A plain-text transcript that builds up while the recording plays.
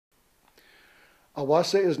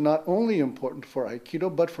Awase is not only important for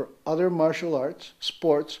aikido, but for other martial arts,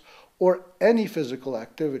 sports, or any physical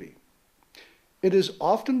activity. It is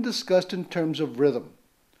often discussed in terms of rhythm.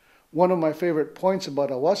 One of my favorite points about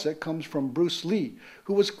Awase comes from Bruce Lee,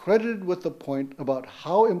 who was credited with the point about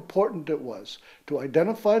how important it was to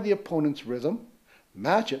identify the opponent's rhythm,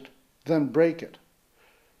 match it, then break it.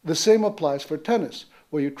 The same applies for tennis,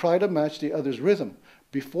 where you try to match the other's rhythm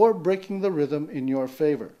before breaking the rhythm in your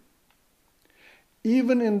favor.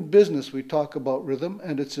 Even in business, we talk about rhythm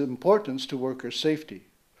and its importance to worker safety.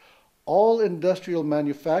 All industrial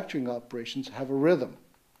manufacturing operations have a rhythm.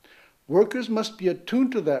 Workers must be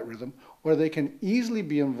attuned to that rhythm, or they can easily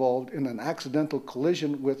be involved in an accidental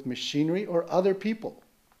collision with machinery or other people.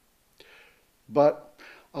 But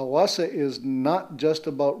Awase is not just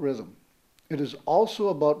about rhythm. It is also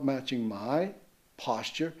about matching Maai,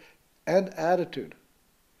 posture, and attitude.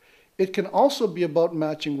 It can also be about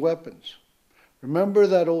matching weapons. Remember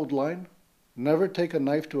that old line? Never take a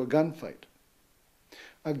knife to a gunfight.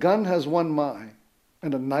 A gun has one Maai,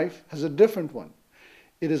 and a knife has a different one.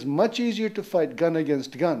 It is much easier to fight gun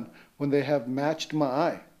against gun when they have matched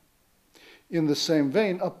Maai. In the same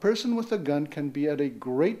vein, a person with a gun can be at a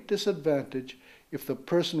great disadvantage if the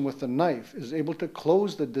person with the knife is able to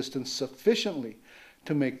close the distance sufficiently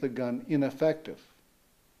to make the gun ineffective.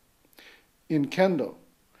 In kendo,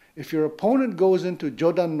 if your opponent goes into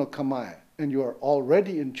jodan no kamae and you are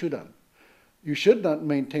already in chudan, you should not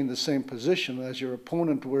maintain the same position as your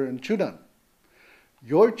opponent were in chudan.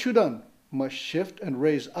 Your chudan must shift and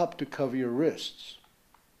raise up to cover your wrists.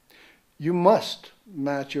 You must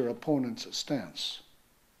match your opponent's stance.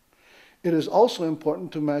 It is also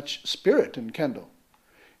important to match spirit in kendo.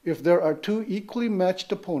 If there are two equally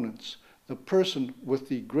matched opponents, the person with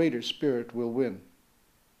the greater spirit will win.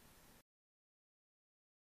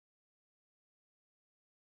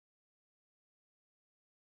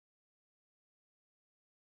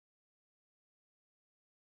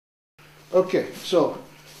 Okay, so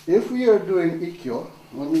if we are doing Ikkyo,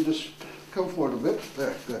 let me just come forward a bit.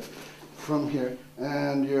 There, good. From here,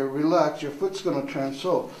 and you're relaxed, your foot's going to turn.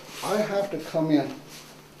 So I have to come in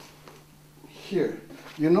here.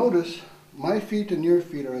 You notice my feet and your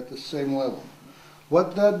feet are at the same level.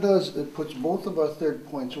 What that does, it puts both of our third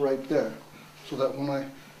points right there, so that when I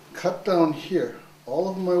cut down here, all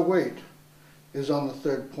of my weight is on the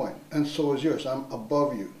third point, and so is yours. I'm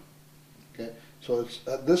above you. Okay, so it's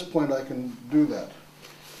at this point I can do that.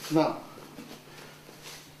 Now,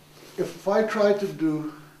 if I try to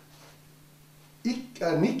do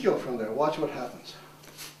Nikkyo from there, watch what happens.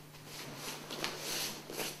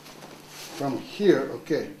 From here,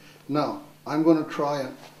 okay, now I'm going to try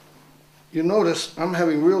and, you notice I'm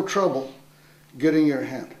having real trouble getting your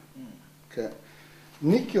hand. Okay,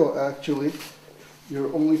 Nikkyo actually,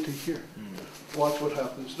 you're only to here. Watch what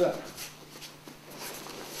happens then.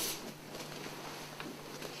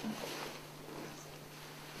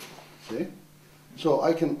 See? So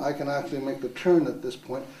I can actually make the turn at this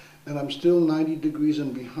point, and I'm still 90 degrees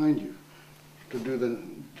in behind you to do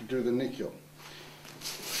the Nikkyo.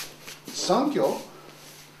 Sankyo,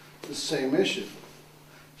 the same issue.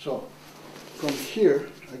 So from here,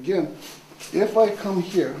 again, if I come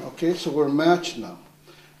here, okay, so we're matched now.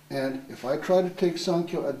 And if I try to take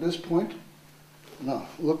Sankyo at this point, now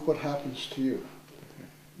look what happens to you.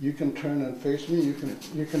 You can turn and face me. You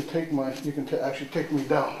can take my. You can actually take me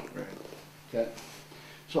down. Right. Okay.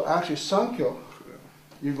 So actually, Sankyo,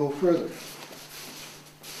 you go further.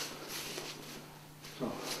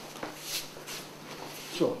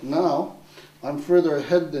 So now I'm further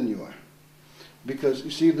ahead than you are, because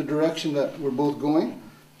you see the direction that we're both going.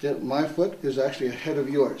 That my foot is actually ahead of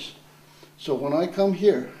yours. So when I come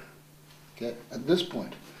here, okay, at this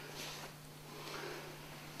point,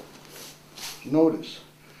 notice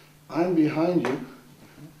I'm behind you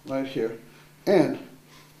right here, and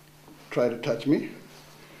try to touch me,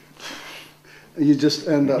 and you just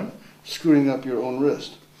end up screwing up your own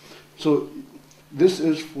wrist. So this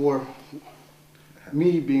is for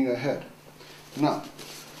me being ahead. Now,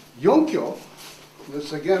 Yonkyo,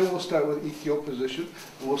 we'll start with Ikkyo position,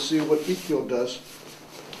 and we'll see what Ikkyo does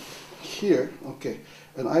here. Okay,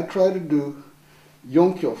 and I try to do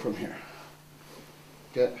Yonkyo from here.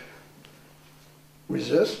 Okay,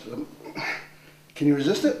 resist. Can you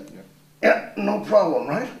resist it? Yeah, no problem,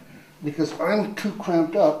 right? Because I'm too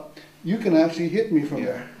cramped up, you can actually hit me from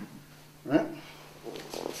there, right?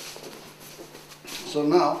 So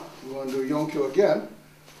now, we're going to do Yonkyo again.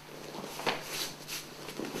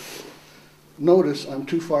 Notice I'm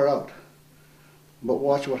too far out, but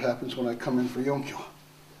watch what happens when I come in for Yonkyo.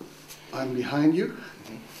 I'm behind you.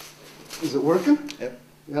 Is it working? Yep.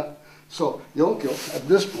 Yeah. So Yonkyo at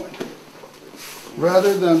this point,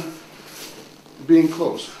 rather than being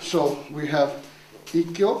close. So we have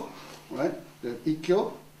Ikkyo, right? The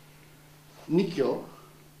Ikkyo, Nikkyo,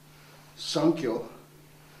 Sankyo,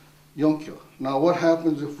 Yonkyo. Now what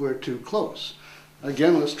happens if we're too close?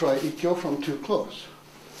 Again, let's try Ikkyo from too close.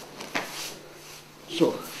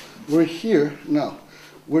 So we're here now.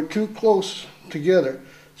 We're too close together.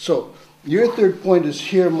 So your third point is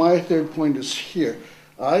here, my third point is here.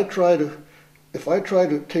 If I try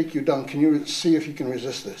to take you down, can you see if you can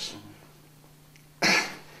resist this?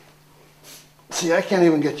 See, I can't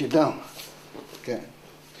even get you down. Okay.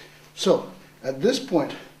 So at this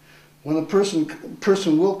point, when a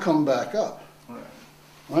person will come back up,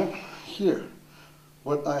 right here,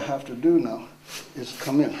 what I have to do now is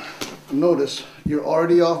come in. Notice you're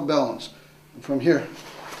already off balance. From here.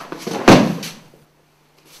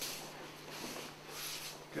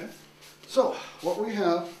 Okay. So what we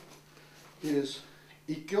have is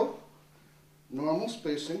Ikkyo, normal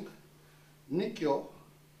spacing, Nikkyo,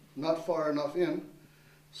 not far enough in,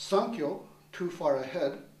 Sankyo, too far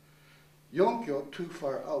ahead, Yonkyo, too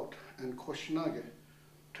far out, and Koshi Nage,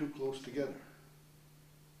 too close together.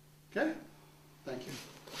 Okay? Thank you.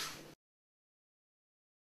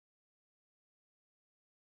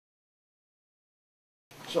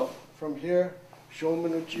 So from here,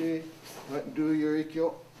 Shomen Uchi, right, do your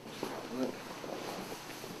Ikkyo, right.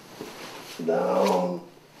 Down,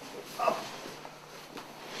 up,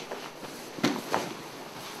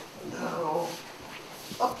 down,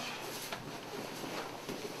 up.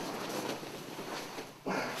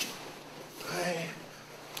 Right.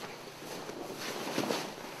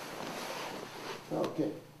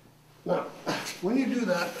 Okay. Now, when you do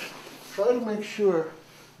that, try to make sure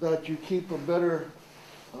that you keep a better,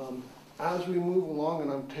 as we move along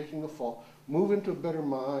and I'm taking the fall, move into a better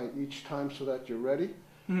Maai each time so that you're ready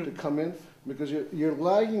to come in, because you're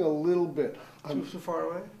lagging a little bit. Too far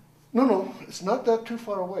away? No, it's not that too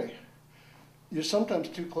far away. You're sometimes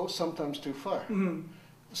too close, sometimes too far.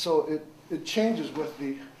 So it changes with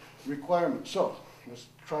the requirement. So let's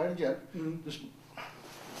try it again. Just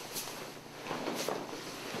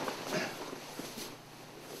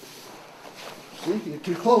see, you're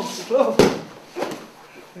too close. Too close.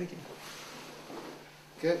 Thank you.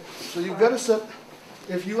 Okay, so you've got to set,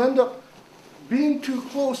 if you end up being too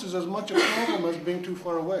close is as much a problem as being too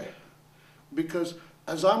far away. Because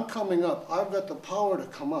as I'm coming up, I've got the power to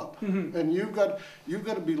come up. And you've got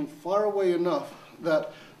to be far away enough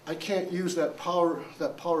that I can't use that power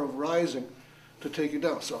of rising to take you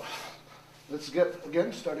down. So let's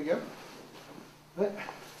start again. Right.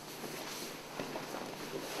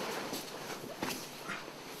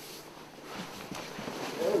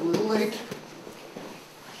 Okay, a little late.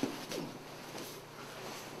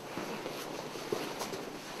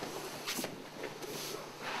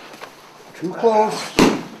 Too close.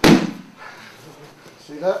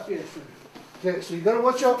 See that? Yes. Okay, so you got to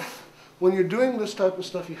watch out. When you're doing this type of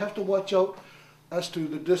stuff, you have to watch out as to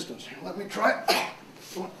the distance. Let me try.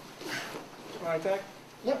 My attack?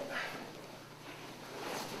 Yep.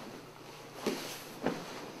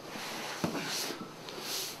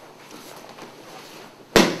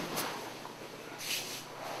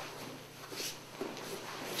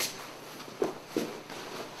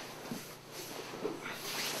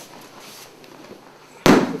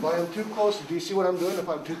 If I am too close, do you see what I'm doing if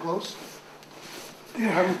I'm too close?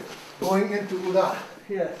 I'm going into Ura.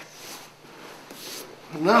 Yes.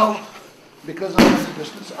 Now, because I'm at the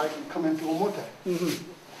distance, I can come into Omote.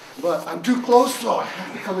 But I'm too close, so I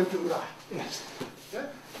have to come into Ura. Yes. Okay?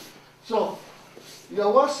 So, the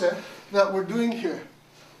Awase that we're doing here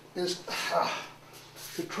is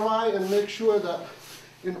to try and make sure that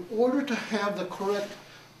in order to have the correct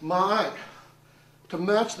Maai, to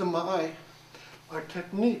match the Maai, our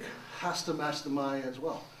technique has to match the Maai as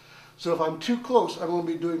well. So if I'm too close, I'm going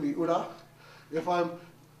to be doing the Ura. If I'm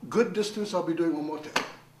good distance, I'll be doing Omote.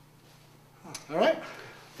 All right?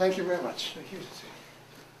 Thank you very much. Thank you, Sensei.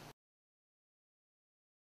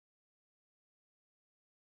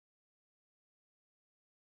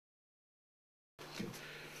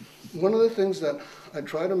 One of the things that I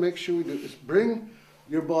try to make sure we do is bring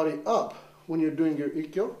your body up when you're doing your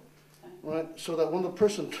Ikkyo, right? So that when the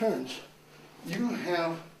person turns, you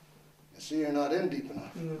have, see, you're not in deep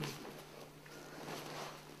enough.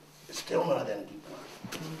 It's still not in deep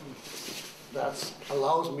enough. That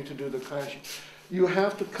allows me to do the Kashi. You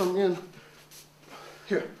have to come in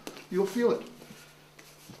here. You'll feel it.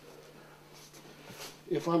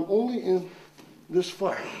 If I'm only in this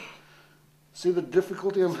far, see the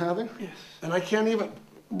difficulty I'm having? Yes. And I can't even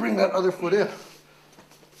bring that other foot in.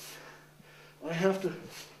 I have to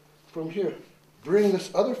from here, bring this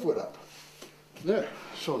other foot up. There.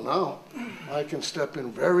 So now I can step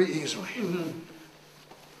in very easily.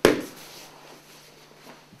 Okay.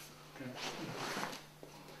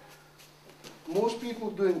 Most people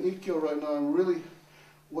doing Ikkyo right now, and really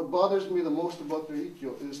what bothers me the most about their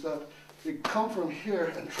Ikkyo is that they come from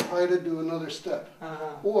here and try to do another step.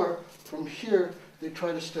 Or from here, they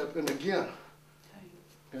try to step in again.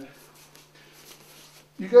 Okay.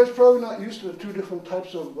 You guys probably not used to the two different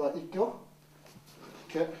types of Ikkyo.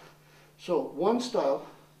 Okay. So one style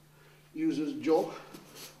uses Jo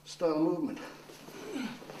style movement.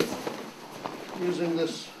 Using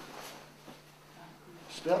this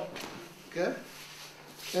step. Okay.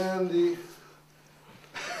 And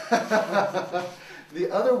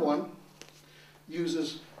the other one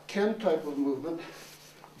uses Ken type of movement,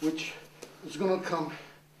 which is going to come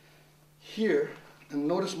here. And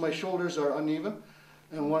notice my shoulders are uneven,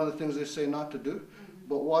 and one of the things they say not to do.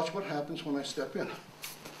 But watch what happens when I step in.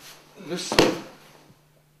 This,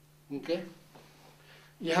 okay?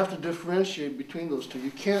 You have to differentiate between those two. You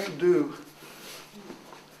can't do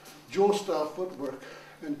Jo style footwork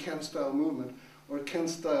and Ken style movement, or Ken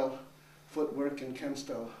style footwork and Ken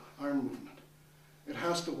style arm movement. It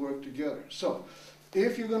has to work together. So,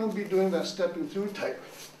 if you're going to be doing that stepping through type,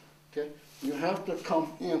 okay, you have to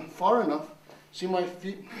come in far enough. See my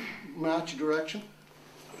feet match direction?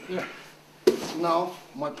 There. Now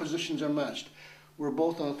my positions are matched. We're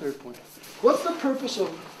both on the third point. What's the purpose of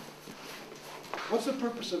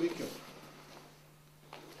Ikkyo?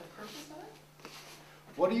 The purpose of it?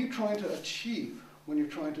 What are you trying to achieve when you're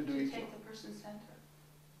trying to do Ikkyo? To take the person's center.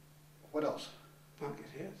 What else? Not get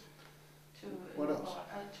hit. What else?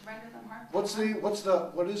 To render them harmful.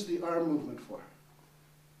 What is the arm movement for?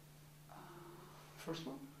 First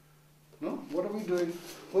one. No? What are we doing?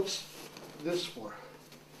 What's this for?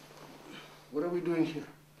 What are we doing here?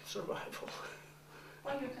 Survival.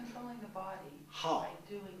 Well, you're controlling the body. How? By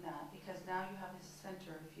doing that, because now you have this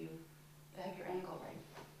center if you have your angle right.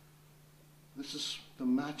 This is the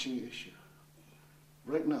matching issue.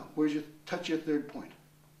 Right now, where's your, touch your third point?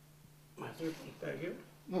 My third point back here?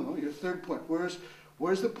 No, your third point.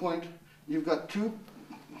 Where's the point? You've got two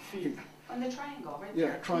feet. On the triangle, right Yeah,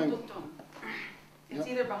 there. triangle. It's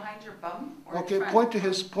either behind your bum or Okay, in front. point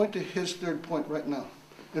to his third point right now.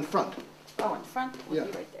 In front. Oh, in front would Yeah.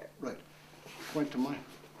 be right there. Right. Point to mine.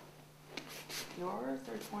 Your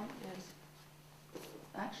third point is,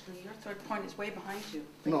 actually, your third point is way behind you.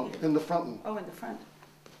 Right No, here. in the front one. Oh, in the front.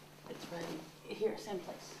 It's right here, same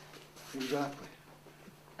place. Exactly.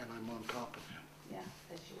 And I'm on top of him. Yeah,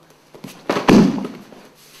 as you are.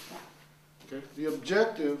 Yeah. Okay. The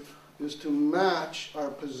objective is to match our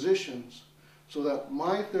positions so that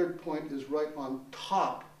my third point is right on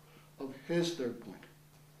top of his third point.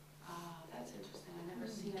 Ah, that's interesting. I've never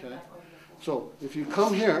seen it Okay. that way before. So if you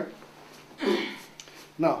come here,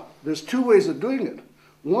 now there's two ways of doing it.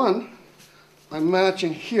 One, I'm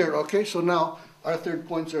matching here, okay? So now our third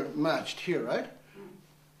points are matched here, right?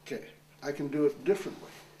 Okay, I can do it differently.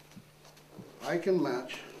 I can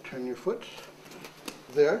match, turn your foot,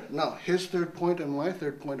 there. Now his third point and my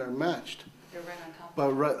third point are matched. They're right on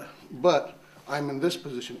top. But I'm in this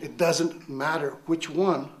position. It doesn't matter which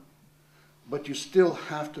one, but you still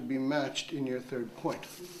have to be matched in your third point.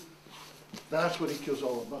 That's what Ikkyo is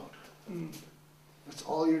all about. That's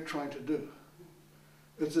all you're trying to do.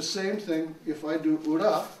 It's the same thing if I do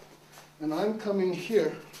ura, and I'm coming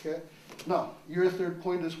here, okay? Now, your third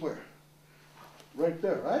point is where? Right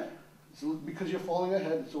there, right? So because you're falling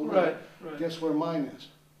ahead, it's over there. Right. Guess where mine is?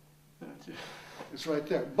 That's it. It's right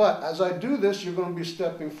there. But as I do this, you're going to be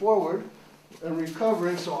stepping forward and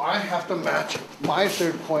recovering, so I have to match my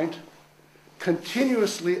third point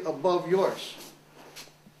continuously above yours.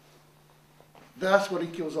 That's what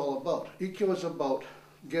Ikkyo is all about. Ikkyo is about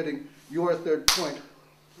getting your third point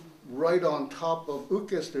right on top of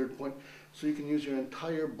Uke's third point so you can use your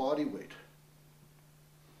entire body weight.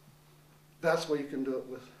 That's why you can do it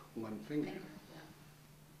with one finger.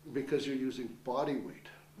 Because you're using body weight,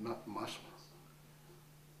 not muscle.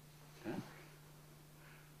 Okay?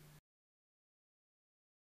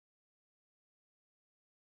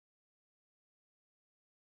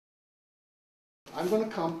 I'm going to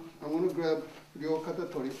come. I'm going to grab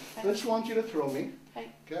Ryokata Tori. I just want you to throw me.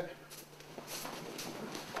 Okay?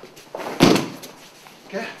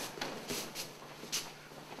 Okay?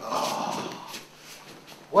 Oh.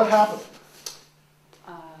 What happened?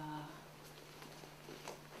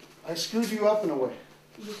 I screwed you up in a way.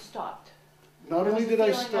 You stopped. Not only did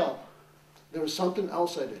I feeling stop, there was something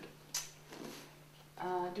else I did.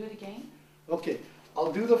 Do it again. Okay,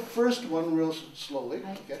 I'll do the first one real slowly.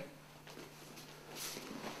 Right. Okay.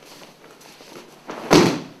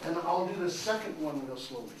 I'll do the second one real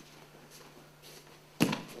slowly.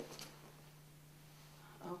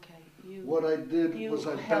 Okay, you. What I did was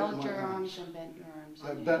I You bent held my your arms arms. and bent your arms. I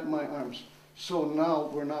and you- bent my arms. So now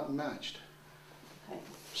we're not matched. Okay.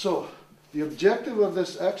 So the objective of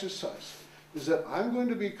this exercise is that I'm going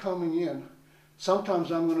to be coming in. Sometimes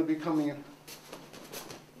I'm going to be coming in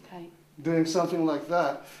Okay. doing something like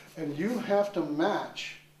that, and you have to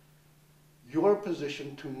match your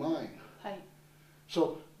position to mine. Okay.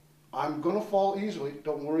 So I'm going to fall easily.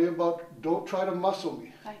 Don't worry about, don't try to muscle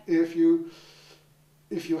me. Okay.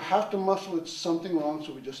 If you have to muscle, it's something wrong,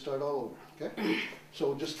 so we just start all over, okay? So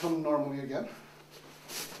we'll just come normally again.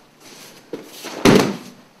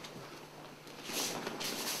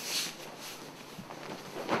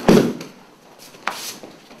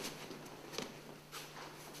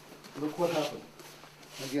 Look what happened.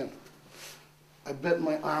 Again, I bent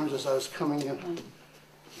my arms as I was coming in.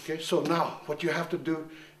 Okay, so now what you have to do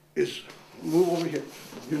is move over here.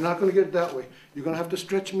 You're not going to get it that way. You're going to have to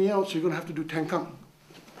stretch me out, so you're going to have to do tenkang.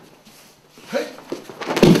 Hey,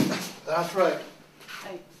 that's right.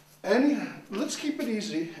 Hey. Let's keep it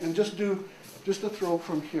easy and just do just a throw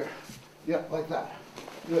from here. Yeah, like that.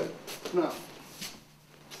 Good. Now,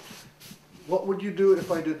 what would you do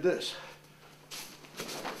if I did this?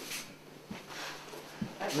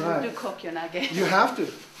 I can Right. do Kokyu Nage. You have to.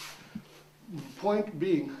 Point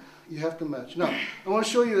being, you have to match. Now, I want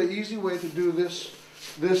to show you the easy way to do this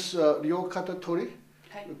Ryokata Tori.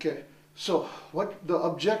 Okay. Okay, so what the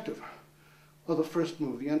objective of the first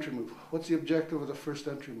move, the entry move? What's the objective of the first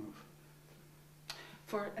entry move?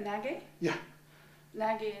 For Nage? Yeah,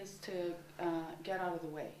 Nage is to get out of the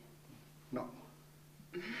way. no.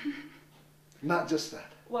 Not just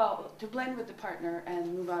that. Well, to blend with the partner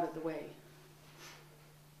and move out of the way.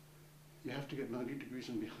 You have to get 90 degrees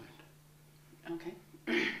in behind.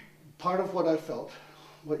 Okay. Part of what I felt,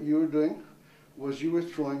 what you were doing, was you were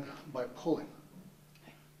throwing by pulling.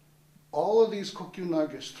 All of these Kokyu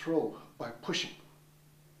Nages throw by pushing.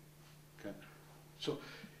 Okay. So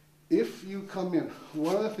if you come in,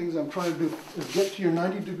 one of the things I'm trying to do is get to your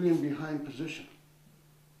 90 degree and behind position.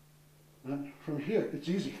 Right? From here, it's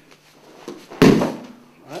easy.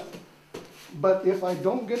 Right? But if I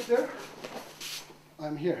don't get there,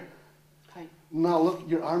 I'm here. Okay. Now look,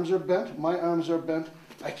 your arms are bent, my arms are bent,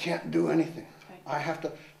 I can't do anything.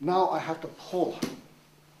 Okay. Now I have to pull.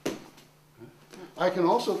 I can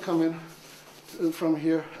also come in from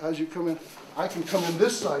here, as you come in, I can come in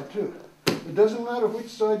this side too. It doesn't matter which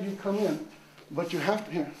side you come in, but you have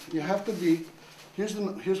to be, here's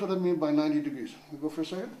what I mean by 90 degrees. We go for a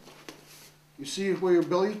second. You see where your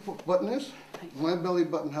belly button is? My belly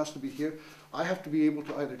button has to be here. I have to be able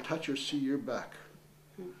to either touch or see your back.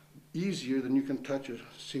 Easier than you can touch or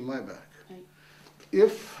see my back. Right.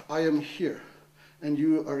 If I am here and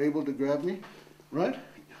you are able to grab me, right?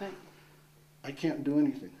 Right. I can't do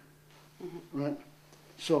anything, right?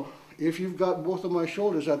 So if you've got both of my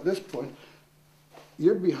shoulders at this point,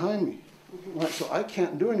 you're behind me, right? So I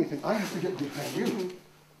can't do anything. I have to get behind you.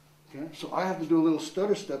 Okay? So I have to do a little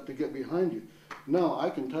stutter step to get behind you. Now I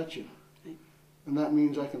can touch you, and that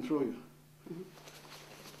means I can throw you.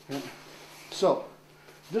 Okay? So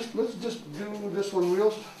let's just do this one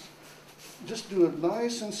real. Just do it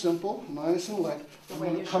nice and simple, nice and light. I'm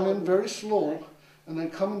going to come in very slow, and then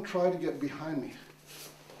come and try to get behind me.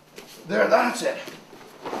 There, that's it.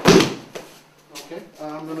 Okay,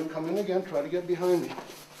 I'm going to come in again, try to get behind me.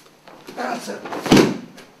 That's it.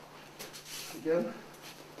 Again.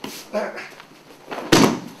 There.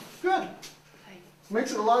 Good.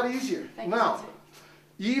 Makes it a lot easier. Now,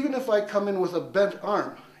 even if I come in with a bent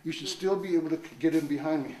arm, you should still be able to get in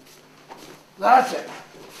behind me. That's it.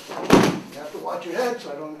 You have to watch your head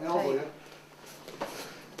so I don't elbow you.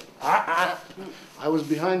 I was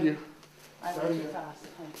behind you. I went too fast.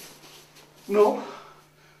 No,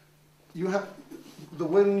 you have, the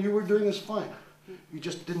way you were doing is fine. You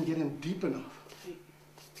just didn't get in deep enough.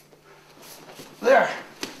 There.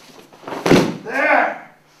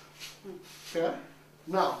 There. Okay.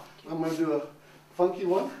 Now, I'm going to do a funky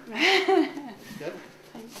one. Okay.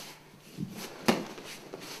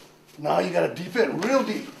 Now you got to deep in, real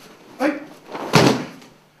deep. Right.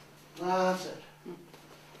 That's it.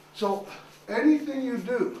 So anything you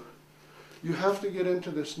do, you have to get into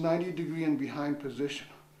this 90 degree and behind position.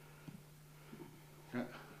 Okay.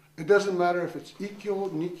 It doesn't matter if it's Ikkyo,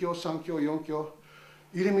 Nikkyo, Sankyo, Yonkyo,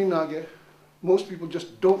 Izumi, Nage. Most people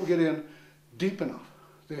just don't get in deep enough.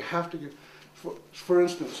 They have to get, for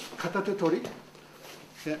instance, katate Tori.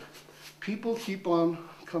 Okay. People keep on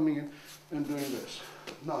coming in and doing this.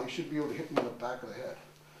 Now you should be able to hit me in the back of the head.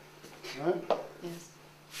 Right? Yes.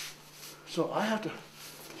 So I have to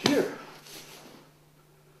here.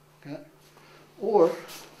 Okay? Or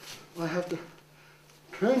I have to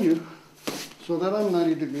turn you so that I'm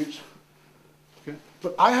 90 degrees. Okay?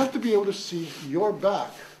 But I have to be able to see your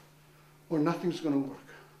back or nothing's going to work.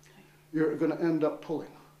 You're going to end up pulling.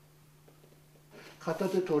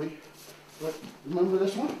 Katate Tori. Right. Remember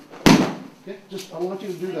this one? Okay? Just, I want you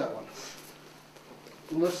to do that one.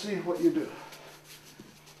 And let's see what you do.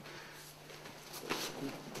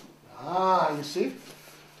 Ah, you see?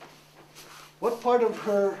 What part of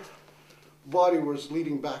her body was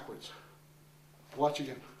leading backwards? Watch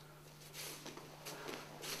again.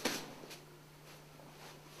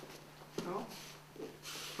 No?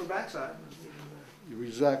 Her backside.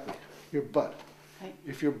 Exactly. Your butt. Right.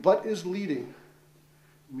 If your butt is leading,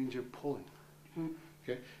 it means you're pulling.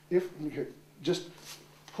 Okay? If here, just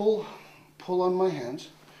pull on my hands.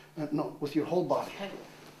 No, with your whole body. Okay.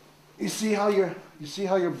 You see how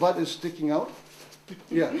your butt is sticking out?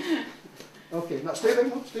 Yeah. Okay. Now stay there.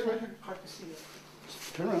 No, stay right here. Hard to see it.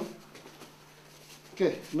 Turn around.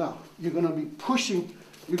 Okay. Now you're going to be pushing.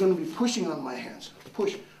 You're going to be pushing on my hands.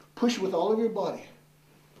 Push with all of your body.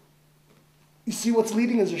 You see what's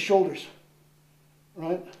leading is her shoulders,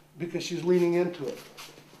 right? Because she's leaning into it.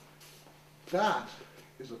 That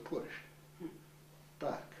is a push.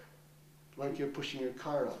 Back. Like you're pushing your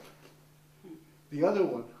car up. The other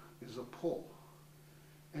one is a pull.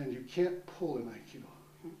 And you can't pull in Aikido.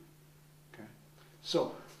 Okay?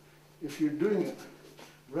 So, if you're doing it,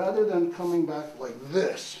 rather than coming back like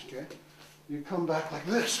this, okay, you come back like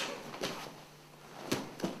this.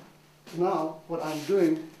 Now, what I'm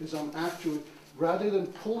doing is I'm actually, rather than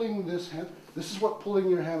pulling this hand, this is what pulling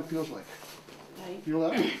your hand feels like. Right. Feel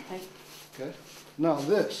that? Right. Okay. Now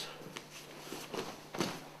this,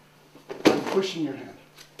 I'm pushing your hand.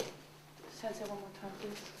 Sensei, one more time,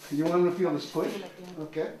 please. You want to feel this push? Feel it, yeah.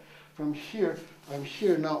 Okay. From here, I'm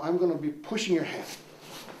here. Now I'm going to be pushing your hand.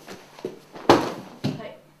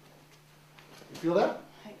 Right. You feel that?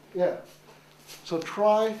 Right. Yeah. So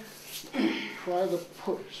try the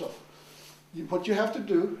push. So what you have to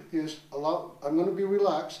do is allow, I'm going to be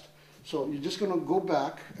relaxed. So you're just going to go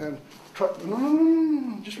back and try,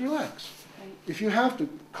 no, just relax. Right. If you have to,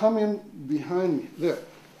 come in behind me. There.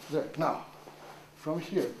 Now, from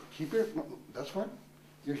here, keep your, no, that's fine.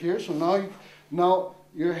 You're here, so now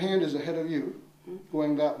your hand is ahead of you,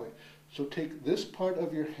 going that way. So take this part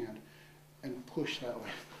of your hand and push that way.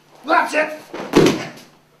 That's it!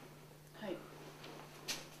 Right.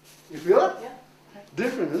 You feel it? Yeah. Right.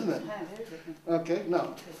 Different, isn't it? Yeah, very different. Okay, now,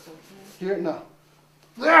 Okay, so here. here, now.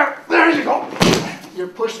 There you go! You're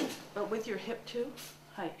pushing. But with your hip too?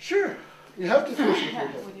 Right. Sure, you have to push with your Yeah,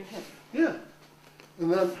 hip. with your hip. Yeah.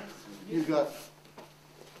 And then you got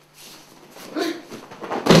Right.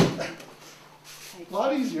 a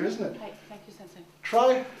lot easier, isn't it? Right. Thank you, Sensei.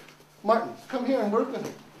 Try, Martin, come here and work with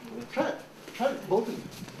me. Try it, both of you.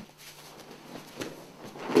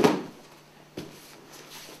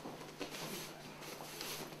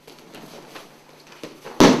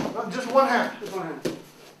 Just one hand. Just one hand.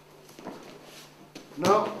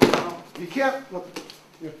 No, you can't. Look,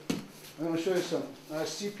 here. I'm going to show you something. I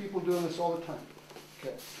see people doing this all the time.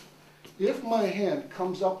 Okay. If my hand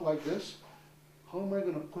comes up like this, how am I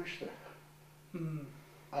going to push there?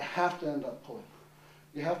 I have to end up pulling.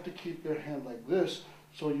 You have to keep your hand like this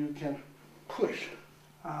so you can push.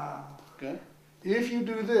 Okay? If you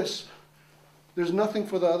do this, there's nothing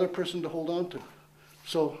for the other person to hold on to.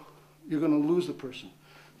 So you're going to lose the person.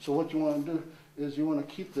 So what you want to do is you want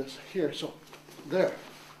to keep this here. So there,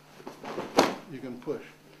 you can push.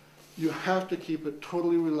 You have to keep it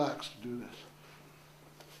totally relaxed to do this.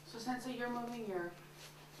 So Sensei, you're moving your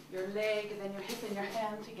leg and then your hip and your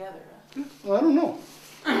hand together. Well, I don't know.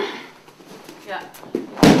 Yeah.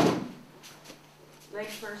 Leg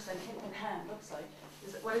first and hip and hand, looks like.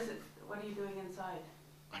 What is it? What are you doing inside?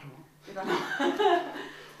 I don't know. You don't know?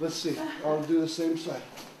 Let's see. I'll do the same side.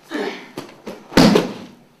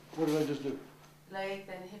 What did I just do? Leg,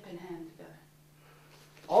 then hip and hand together.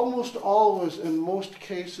 Almost always, in most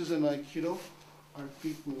cases in Aikido, our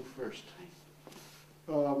feet move first.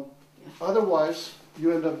 Otherwise,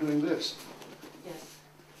 you end up doing this.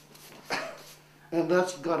 Yes. And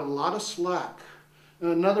that's got a lot of slack. In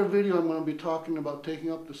another video, I'm going to be talking about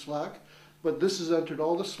taking up the slack, but this has entered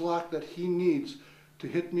all the slack that he needs to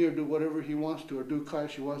hit me or do whatever he wants to, or do kai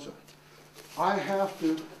shiwaza. I have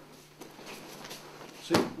to,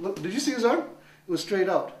 see, look, did you see his arm? It was straight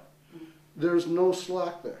out. There's no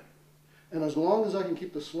slack there. And as long as I can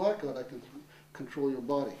keep the slack out, I can control your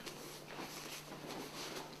body.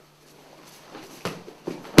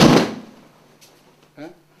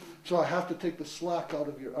 Okay? So I have to take the slack out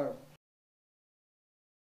of your arm.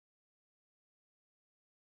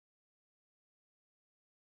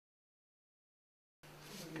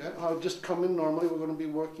 Okay, I'll just come in normally. We're going to be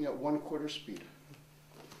working at 1/4 speed.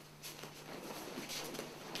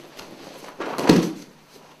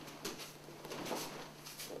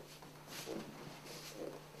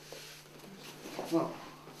 Now,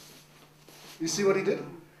 you see what he did?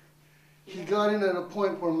 He got in at a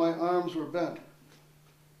point where my arms were bent.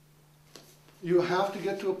 You have to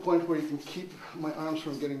get to a point where you can keep my arms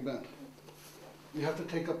from getting bent. You have to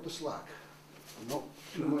take up the slack. No,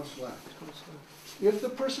 too much slack. If the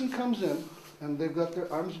person comes in and they've got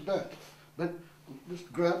their arms bent,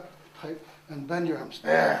 just grab tight and bend your arms.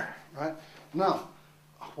 There, right? Now,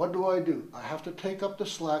 what do? I have to take up the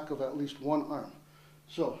slack of at least one arm.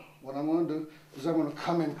 So what I'm going to do is I'm going to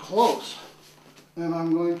come in close and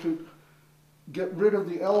I'm going to get rid of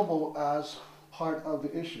the elbow as part of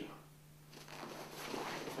the issue.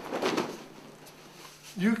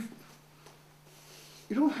 You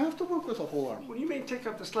don't have to work with a whole arm. When you mean take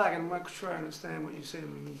up the slack, I'm not sure I understand what you say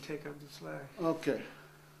when you mean take up the slack. Okay.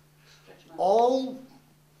 All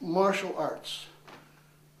martial arts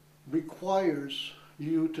requires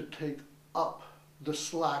you to take up the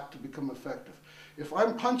slack to become effective. If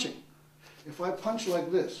I'm punching, if I punch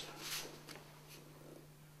like this,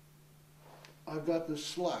 I've got this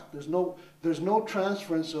slack. There's no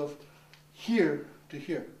transference of here to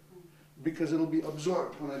here because it'll be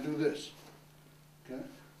absorbed when I do this. Okay?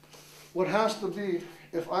 What has to be,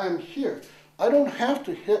 if I am here, I don't have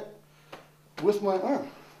to hit with my arm.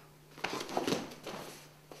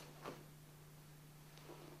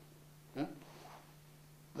 Okay?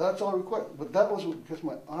 That's all required. But that was because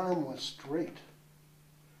my arm was straight.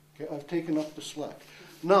 Okay? I've taken up the slack.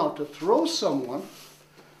 Now, to throw someone,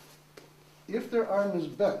 if their arm is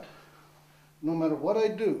bent, no matter what I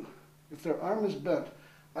do, if their arm is bent,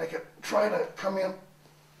 I can try to come in,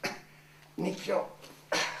 Nikkyo,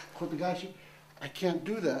 Kotegashi. I can't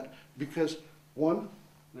do that because, one,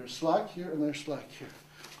 there's slack here and there's slack here.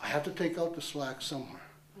 I have to take out the slack somewhere.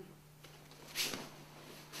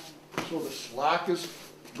 So the slack is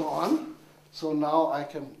gone, so now I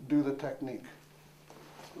can do the technique.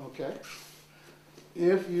 Okay?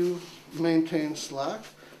 If you maintain slack,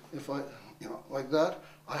 if I, like that,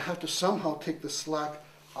 I have to somehow take the slack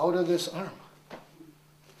out of this arm.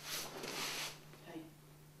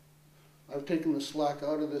 I've taken the slack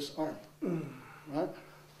out of this arm, right?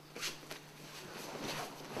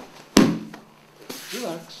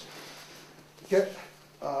 Relax. Get,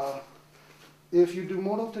 if you do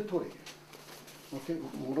Moro to Tori, okay,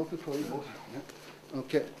 Moro to Tori, both, yeah.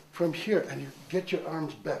 Okay, from here, and you get your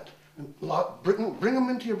arms bent, and bring them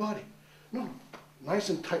into your body. No, nice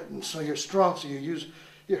and tight, and so you're strong, so you use,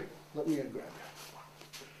 here, let me grab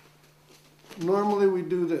you. Normally we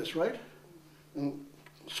do this, right? And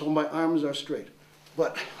so my arms are straight,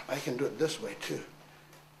 but I can do it this way too.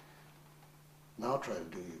 Now try to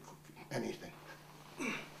do anything.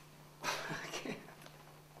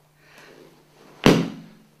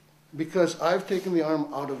 Because I've taken the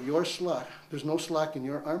arm out of your slack. There's no slack in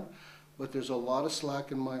your arm, but there's a lot of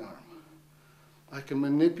slack in my arm. I can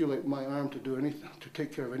manipulate my arm to do anything, to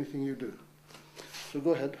take care of anything you do. So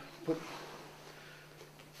go ahead,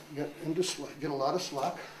 get a lot of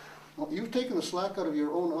slack. Well, you've taken the slack out of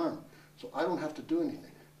your own arm, so I don't have to do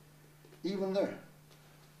anything. Even there.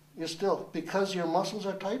 You're still, because your muscles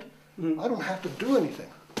are tight, I don't have to do anything.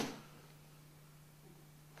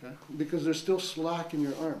 Okay? Because there's still slack in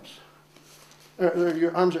your arms.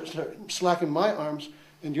 Your arms are slack in my arms,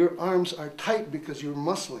 and your arms are tight because you're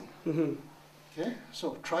muscling. Okay?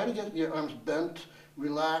 So try to get your arms bent,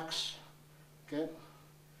 relax. Okay?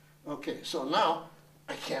 Okay, so now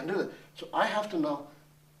I can't do that. So I have to now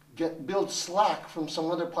build slack from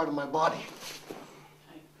some other part of my body.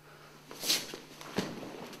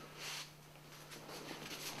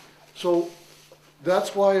 So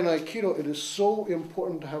that's why in Aikido it is so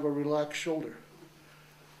important to have a relaxed shoulder.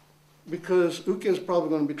 Because Uke is probably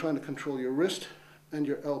going to be trying to control your wrist and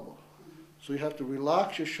your elbow. So you have to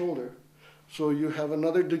relax your shoulder so you have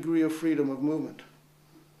another degree of freedom of movement.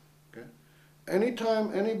 Okay?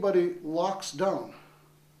 Anytime anybody locks down,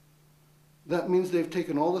 that means they've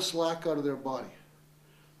taken all the slack out of their body.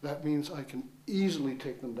 That means I can easily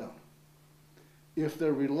take them down. If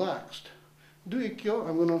they're relaxed, do Ikkyo,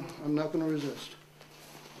 I'm not gonna resist.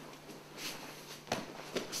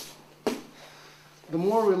 The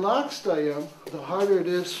more relaxed I am, the harder it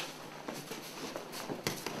is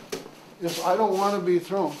if I don't want to be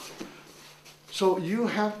thrown. So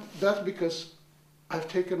that's because I've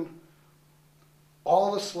taken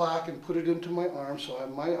all the slack and put it into my arm, so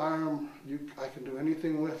my arm, I can do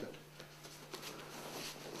anything with it.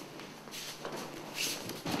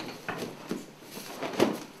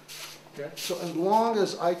 Okay? So as long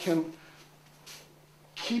as I can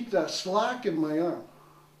keep that slack in my arm,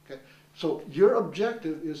 okay? So your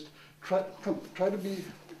objective is try to be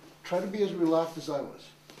as relaxed as I was,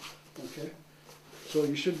 okay? So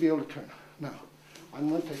you should be able to turn. Now, I'm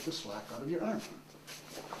going to take the slack out of your arm.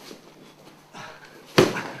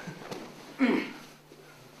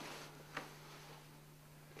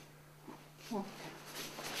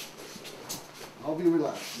 I'll be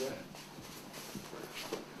relaxed, yeah.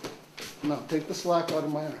 Now, take the slack out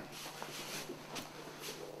of my arm.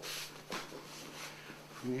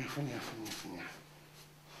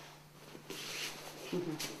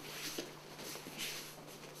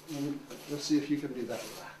 Let's see if you can be that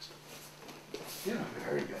relaxed. Yeah,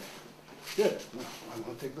 very good. Good. Now, I'm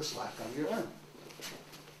going to take the slack out of your arm.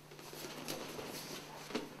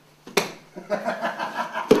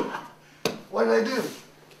 What did I do?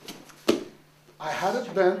 I had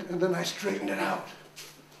it bent and then I straightened it out.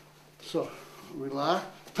 So, relax.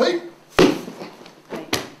 Tight.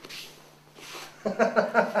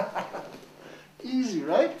 Easy,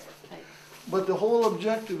 right? But the whole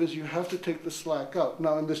objective is you have to take the slack out.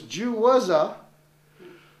 Now in this Juwaza,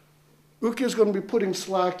 Uke is going to be putting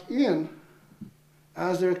slack in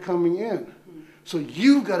as they're coming in. So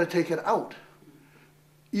you've got to take it out,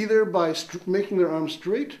 either by making their arms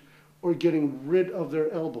straight or getting rid of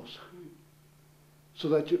their elbows, so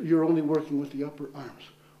that you're only working with the upper arms.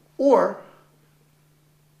 Or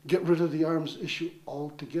get rid of the arms issue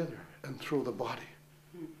altogether and throw the body.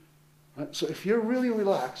 Right? So if you're really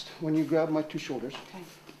relaxed when you grab my two shoulders,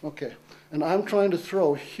 okay, and I'm trying to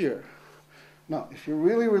throw here. Now, if you're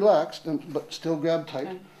really relaxed, but still grab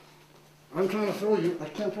tight, I'm trying to throw you. I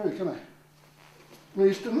can't throw you, can I? No,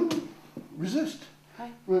 you still resist.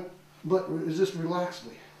 Right? But resist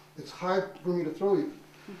relaxedly. It's hard for me to throw you.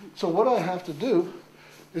 So what I have to do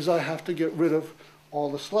is I have to get rid of all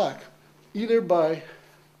the slack, either by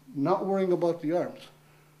not worrying about the arms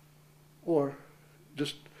or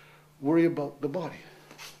just worry about the body.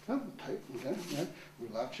 Tight, okay, yeah.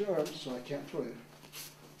 Relax your arms so I can't throw you.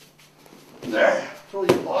 There, throw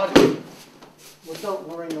your body without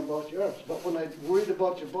worrying about your arms. But when I worried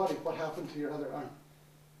about your body, what happened to your other arm?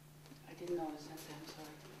 I didn't notice, Sensei,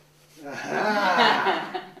 I'm sorry.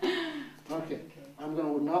 Aha. Okay, I'm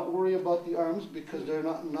going to not worry about the arms because they're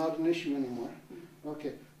not an issue anymore.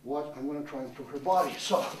 Okay, what? I'm going to try and throw her body.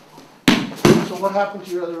 So what happened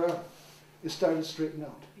to your other arm? It started straightening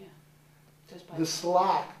out. Yeah. Just by The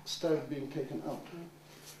slack started being taken out.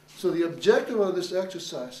 So the objective of this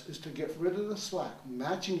exercise is to get rid of the slack,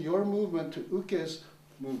 matching your movement to Uke's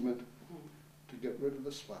movement to get rid of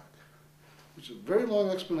the slack, which is a very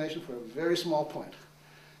long explanation for a very small point.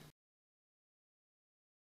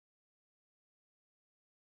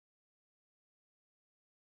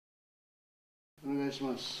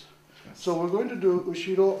 So we're going to do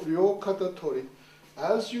Ushiro Ryokata Tori.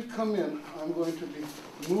 As you come in, I'm going to be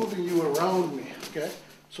moving you around me, okay,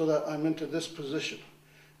 so that I'm into this position.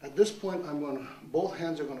 At this point, both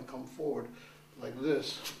hands are going to come forward like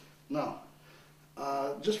this. Now,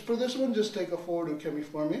 just for this one, just take a forward Ukemi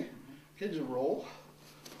for me. Okay, just roll.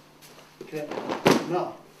 Okay.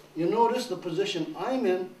 Now, you notice the position I'm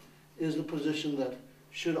in is the position that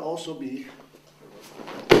should also be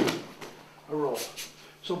a roll.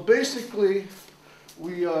 So basically,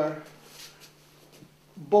 we are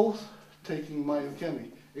both taking my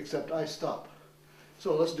Ukemi, except I stop.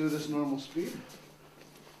 So let's do this normal speed.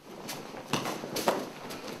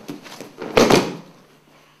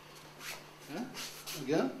 Okay.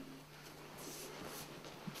 Again.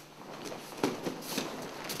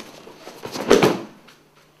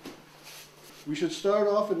 We should start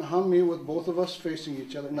off in Hammi with both of us facing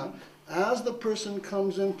each other. Now, as the person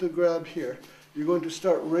comes in to grab here, you're going to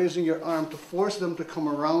start raising your arm to force them to come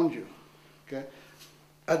around you. Okay?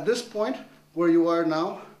 At this point, where you are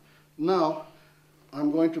now, my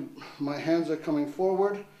hands are coming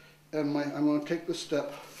forward, and I'm going to take the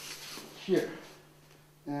step here.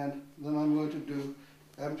 And then I'm going to do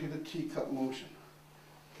empty the teacup motion.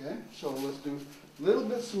 Okay? So let's do a little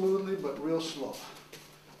bit smoothly, but real slow.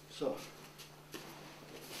 So.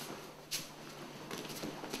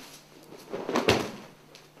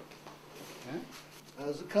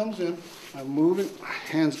 As it comes in, I'm moving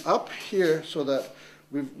hands up here so that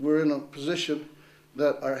we're in a position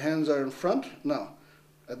that our hands are in front. Now,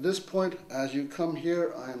 at this point, as you come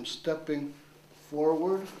here, I am stepping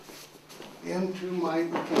forward into my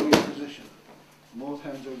Ukemi position. Both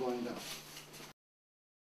hands are going down.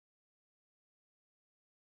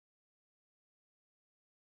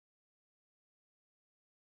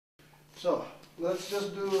 So, let's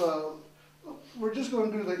just do We're just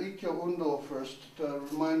going to do the Ikkyo Undo first to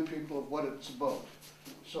remind people of what it's about.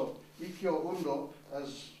 So, Ikkyo Undo,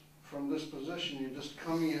 as from this position, you're just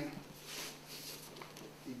coming in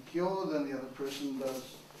Ikkyo, then the other person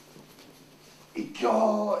does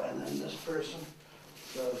Ikkyo, and then this person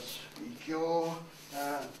does Ikkyo.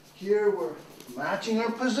 And here we're matching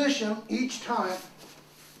our position each time,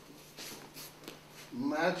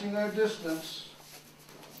 matching our distance.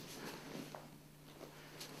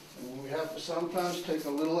 And we have to sometimes take a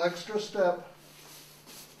little extra step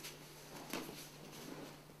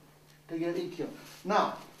to get Ikkyo.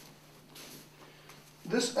 Now,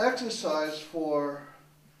 this exercise for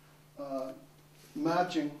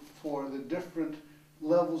matching for the different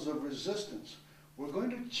levels of resistance, we're going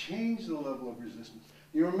to change the level of resistance.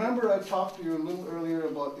 You remember I talked to you a little earlier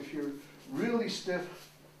about if you're really stiff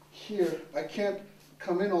here, I can't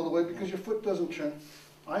come in all the way because your foot doesn't turn.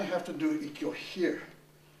 I have to do Ikkyo here,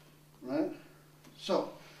 right? So,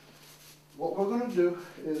 what we're going to do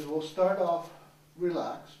is we'll start off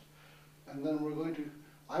relaxed, and then we're going to,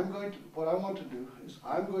 what I want to do is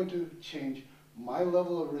I'm going to change my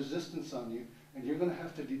level of resistance on you, and you're going to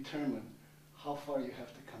have to determine how far you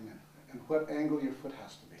have to come in and what angle your foot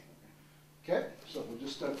has to be. Okay? So we'll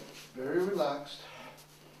just start very relaxed.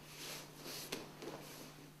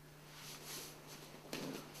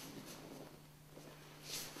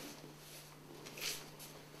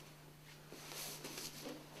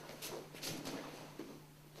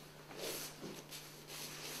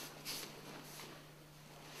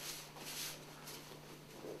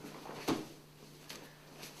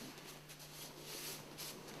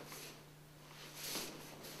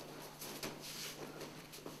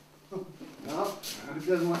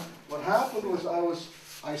 Because what happened was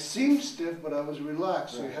I seemed stiff, but I was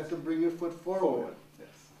relaxed, so you had to bring your foot forward. Yes.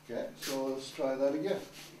 Okay, so let's try that again.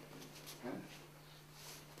 Okay.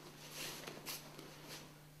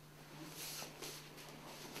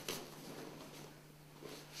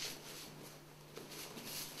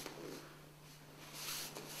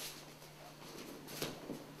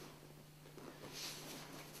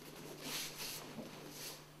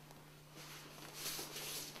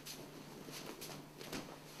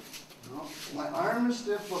 My arm is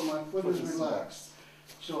stiff, but my foot is relaxed.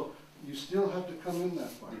 So you still have to come in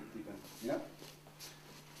that far. Yeah?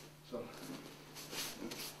 So.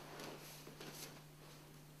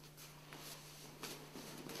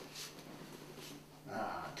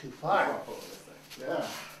 Ah, too far. Yeah.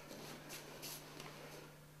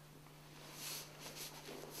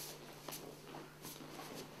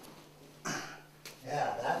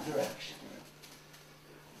 Yeah, that direction.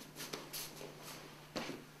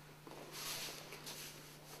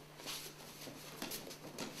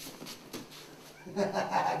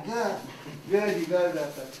 Good. Good, you got it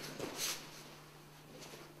that time.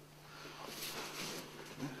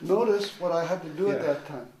 Notice what I had to do at that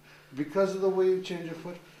time. Because of the way you change your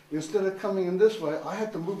foot, instead of coming in this way, I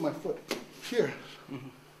had to move my foot here.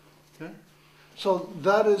 Okay? So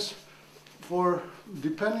that is for,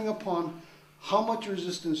 depending upon how much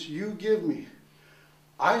resistance you give me,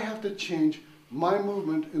 I have to change my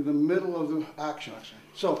movement in the middle of the action.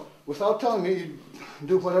 So, without telling me, you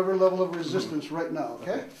do whatever level of resistance right now,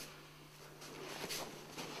 okay?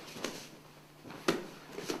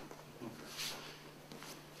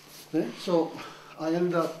 Okay, so I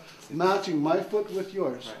ended up matching my foot with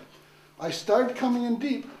yours. Right. I started coming in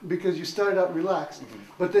deep because you started out relaxed,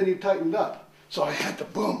 but then you tightened up. So I had to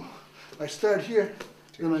boom. I started here,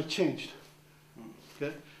 then I changed.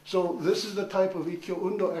 Okay? So this is the type of Ikkyo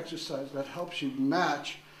Undo exercise that helps you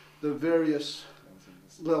match the various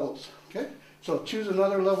levels. Okay? So choose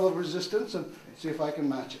another level of resistance and see if I can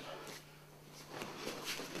match it.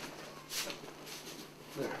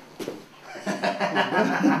 There.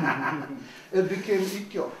 It became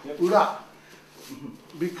Ikkyo, Ura,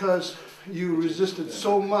 because you resisted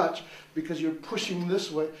so much because you're pushing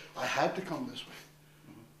this way. I had to come this way.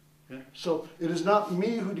 Okay? So it is not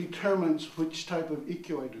me who determines which type of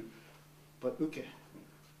Ikkyo I do, but Uke.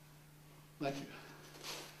 Thank you.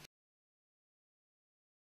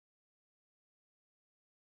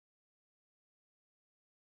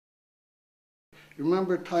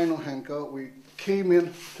 Remember Taino Henka, we came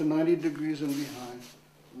in to 90 degrees and behind.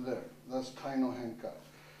 There, that's Taino Henka.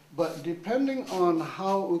 But depending on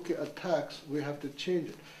how Uke attacks, we have to change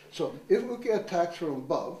it. So if Uke attacks from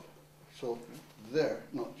above, so there,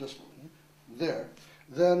 no, just there,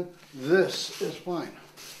 then this is fine.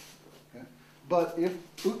 Okay? But if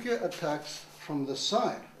Uke attacks from the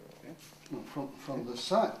side, no, from the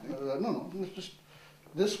side, no, just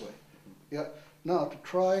this way. Yeah. Now to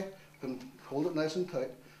try and hold it nice and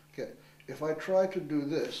tight. Okay. If I try to do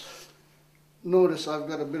this, notice I've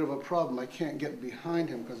got a bit of a problem. I can't get behind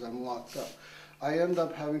him because I'm locked up. I end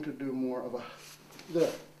up having to do more of a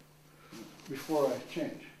there before I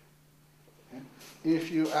change. Okay?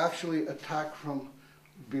 If you actually attack from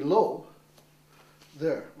below,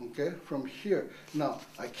 there, okay, from here. Now,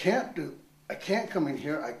 I can't come in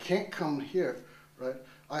here, I can't come here, right?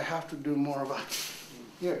 I have to do more of a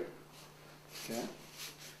here, okay?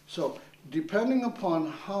 So, depending upon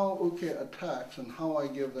how Uke attacks and how I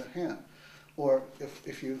give the hand, or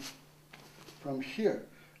if you, from here,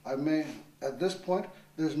 I may, at this point,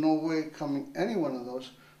 there's no way coming any one of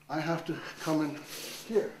those, I have to come in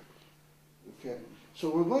here, okay? So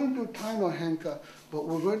we're going to do Taino Henka, but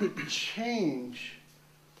we're going to change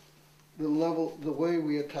the level, the way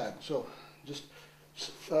we attack. So just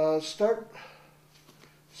start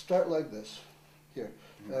like this here,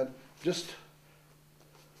 and just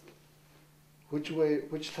which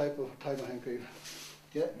type of Taino Henka you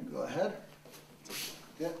get. Go ahead.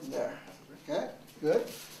 Get there. Okay, good.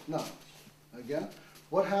 Now, again,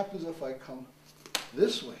 what happens if I come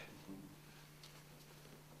this way?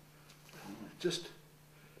 Just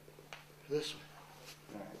this way.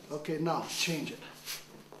 Okay, now change it.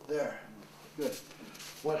 There. Good.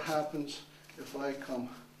 What happens if I come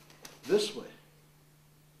this way?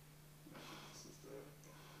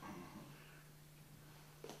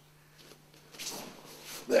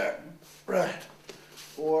 There. Right.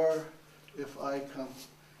 Or if I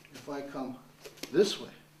come this way.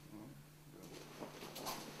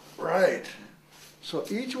 Right. So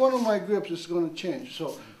each one of my grips is going to change.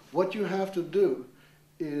 So what you have to do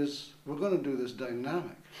is, we're going to do this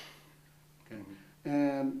dynamic. Okay.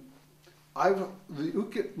 And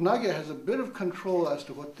Nage has a bit of control as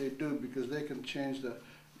to what they do because they can change the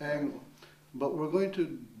angle. But we're going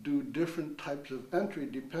to do different types of entry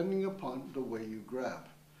depending upon the way you grab.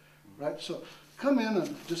 Right? So come in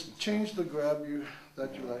and just change the grab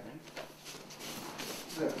that you like.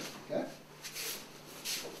 There, okay?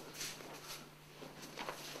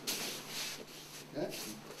 Okay?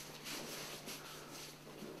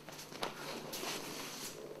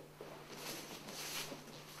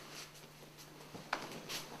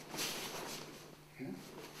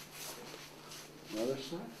 Other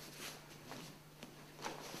side.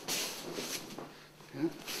 Okay.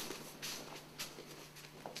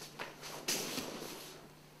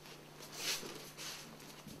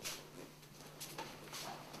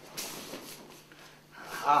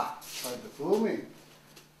 Ah, tried to fool me.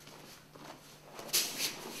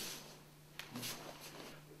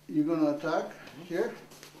 You're going to attack here,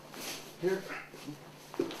 here.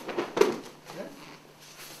 Okay.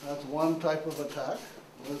 That's one type of attack.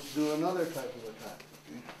 Let's do another type of attack.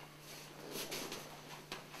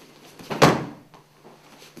 Okay.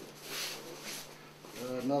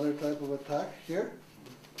 Another type of attack here.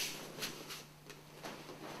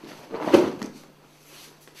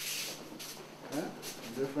 Okay.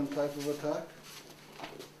 Different type of attack.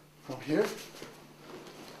 From here.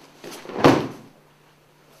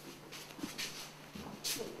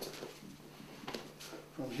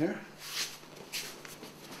 From here.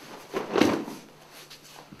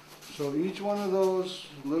 So each one of those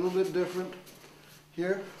a little bit different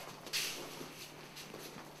here.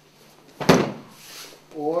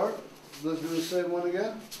 Or let's do the same one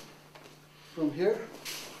again from here.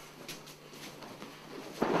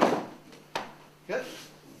 Okay.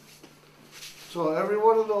 So every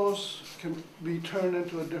one of those can be turned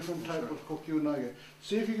into a different type of Kokyu Nage.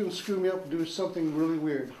 See if you can screw me up and do something really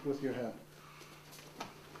weird with your hand.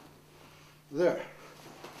 There.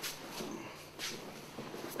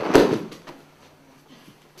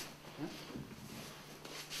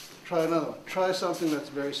 Try another one. Try something that's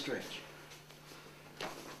very strange.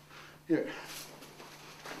 Here.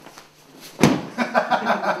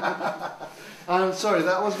 I'm sorry,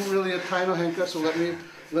 that wasn't really a Taino Henka, so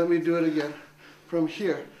let me do it again. From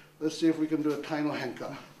here, let's see if we can do a Taino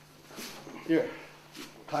Henka. Here,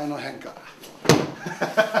 Taino Henka.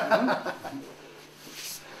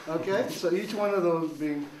 Okay, so each one of those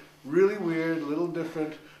being really weird, a little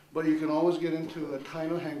different, but you can always get into a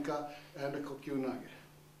Taino Henka and a Kokyu Nage.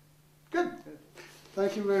 Good.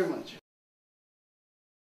 Thank you very much.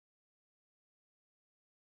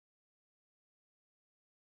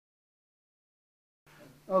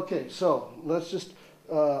 Okay, so let's just,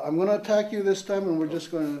 I'm going to attack you this time, and we're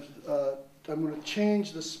just going to, I'm going to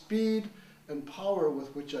change the speed and power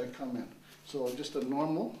with which I come in. So just a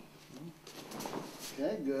normal.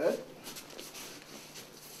 Okay, good.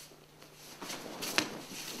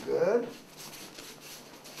 Good.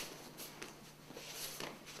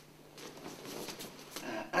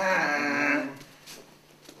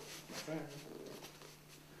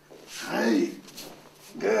 Hi.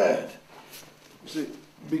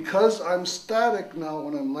 because I'm static now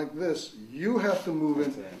when I'm like this, you have to move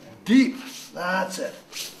in deep. That's it.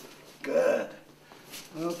 Good.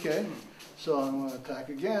 Okay, so I'm going to attack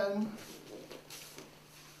again.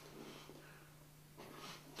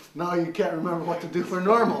 Now you can't remember what to do for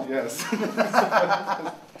normal. Yes.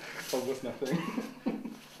 Almost nothing.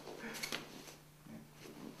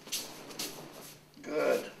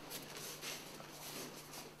 Good.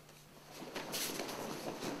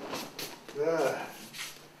 Good.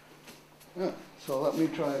 Yeah, so let me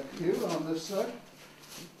try you on this side.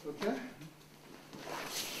 Okay?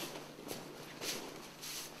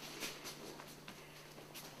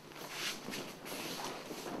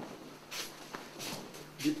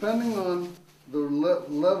 Depending on the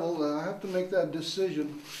level, I have to make that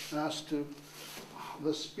decision as to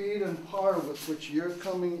the speed and power with which you're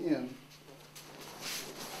coming in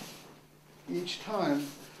each time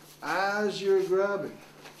as you're grabbing.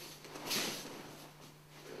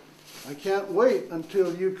 I can't wait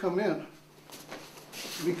until you come in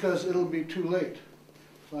because it'll be too late.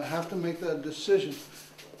 So I have to make that decision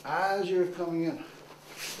as you're coming in.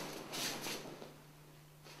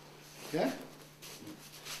 Okay?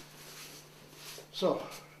 So,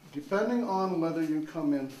 depending on whether you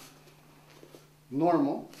come in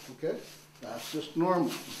normal, okay? That's just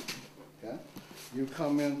normal, okay? You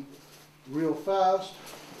come in real fast,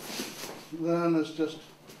 then it's just,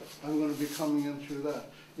 I'm going to be coming in through that.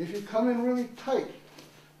 If you come in really tight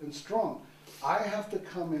and strong, I have to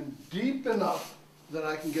come in deep enough that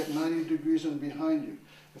I can get 90 degrees in behind you.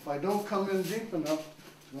 If I don't come in deep enough,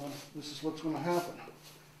 well, this is what's going to happen.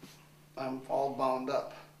 I'm all bound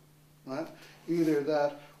up, right? Either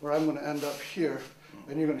that, or I'm going to end up here,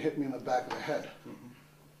 and you're going to hit me in the back of the head.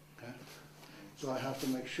 Okay? So I have to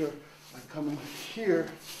make sure I'm coming here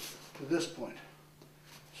to this point.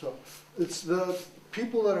 So it's the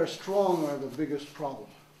people that are strong are the biggest problem.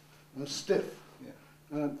 And stiff.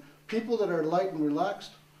 Yeah. And people that are light and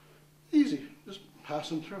relaxed, easy, just pass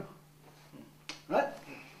them through. Right?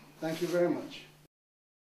 Thank you very much.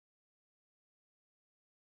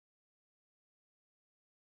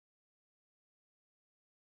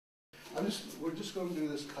 We're just going to do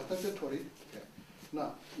this kata Tori. Okay.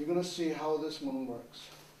 Now, you're going to see how this one works.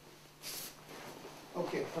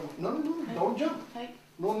 Okay, no, don't jump.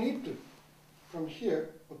 No need to. From here,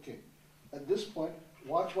 okay, at this point,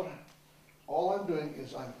 watch what all I'm doing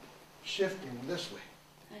is I'm shifting this way.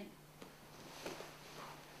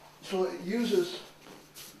 So it uses,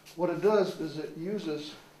 what it does is it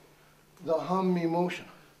uses the hum-me motion.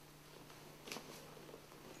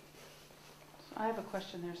 So I have a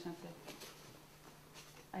question there, Sensei.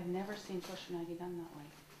 I've never seen Koshinagi done that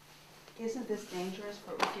way. Isn't this dangerous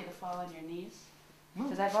for Uchi to fall on your knees?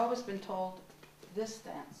 Because I've always been told this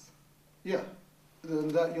stance. Yeah, then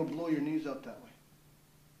that you'll blow your knees up that way.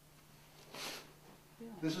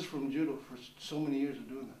 Really? This is from judo for so many years of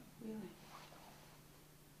doing that. Really?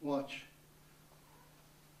 Watch.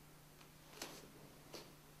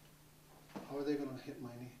 How are they going to hit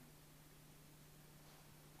my knee?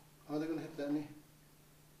 How are they going to hit that knee?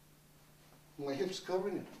 My hip's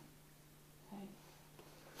covering it. Right.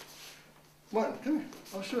 Martin, come here.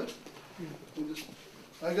 I'll show it.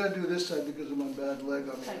 I got to do this side because of my bad leg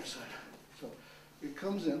on the other side. So it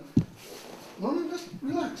comes in. No, just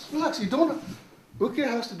relax, relax. You don't. Uke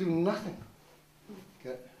has to do nothing.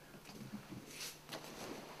 Okay.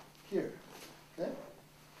 Here. Okay.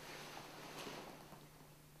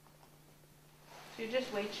 So you're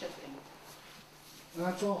just weight shifting.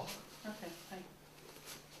 That's all. Okay, fine.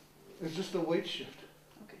 It's just a weight shift.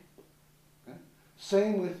 Okay. Okay.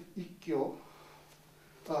 Same with Ikkyo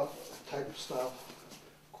type of style,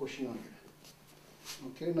 Koshi Nage.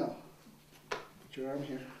 Okay, now put your arm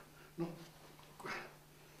here. No.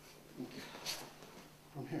 Okay.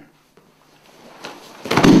 From here.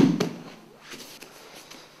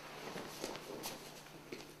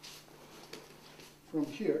 From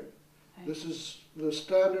here, this is the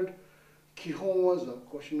standard Kihon waza,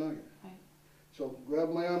 Koshi Nage. So grab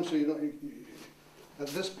my arm so you don't, at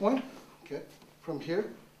this point, okay, from here,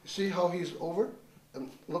 you see how he's over? And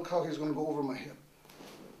look how he's going to go over my hip.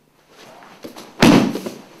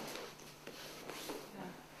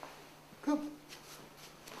 Come.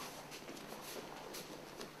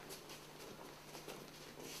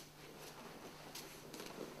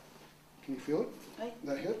 Can you feel it? Aye.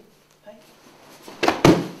 That hip? Aye.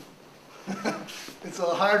 It's a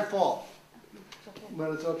hard fall, It's okay.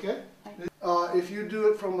 but it's okay. Aye. If you do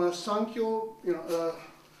it from a Sankyo,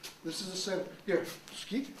 this is the same. Here,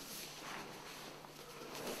 ski.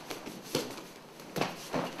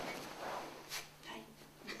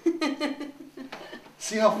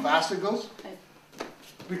 See how fast it goes?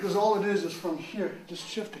 Because all it is from here, just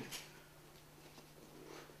shifting.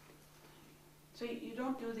 So you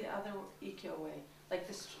don't do the other Ikkyo way. Like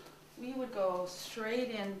this, we would go straight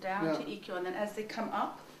in down to Ikkyo, and then as they come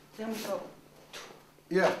up, then we go.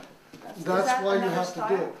 Yeah, that's why you have to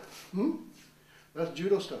do it. Hmm? That's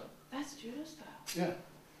judo style. That's judo style. Yeah.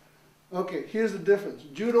 Okay, here's the difference.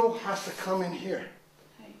 Judo has to come in here.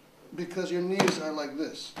 Okay. Because your knees are like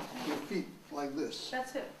this, your feet like this.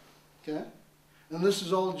 That's it. Okay? And this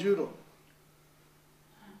is all judo.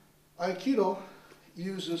 Aikido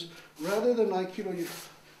uses, rather than Aikido,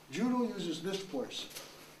 judo uses this force.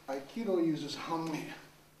 Aikido uses hanmi.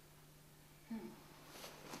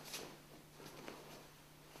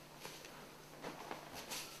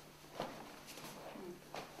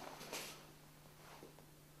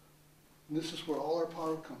 This is where all our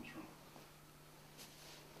power comes from.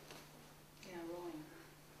 Yeah, rolling.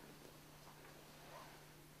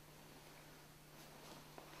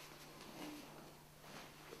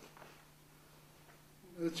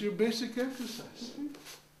 It's your basic exercise. Mm-hmm.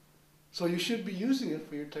 So you should be using it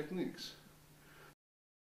for your techniques.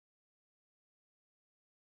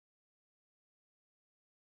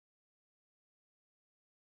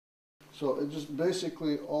 So it just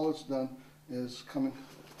basically all it's done is coming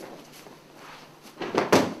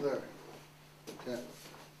there. Okay.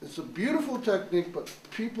 It's a beautiful technique, but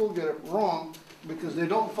people get it wrong because they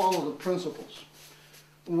don't follow the principles.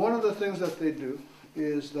 One of the things that they do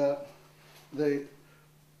is that they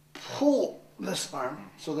pull this arm,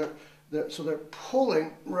 so they're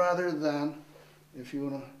pulling rather than, if you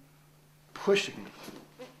want to, pushing.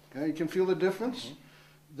 Okay, you can feel the difference. Mm-hmm.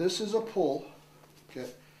 This is a pull. Okay,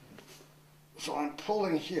 so I'm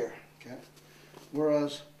pulling here. Okay,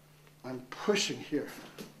 whereas I'm pushing here.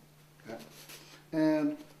 Okay,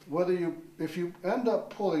 and if you end up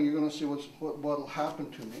pulling, you're going to see what'll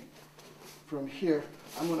happen to me. From here,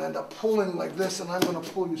 I'm going to end up pulling like this, and I'm going to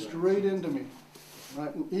pull you straight into me.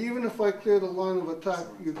 Right? And even if I clear the line of attack,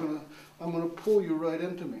 I'm going to pull you right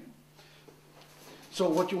into me. So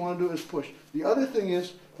what you want to do is push. The other thing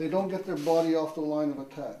is they don't get their body off the line of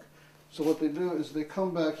attack. So what they do is they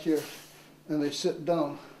come back here and they sit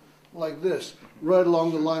down like this, right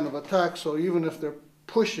along the line of attack. So even if they're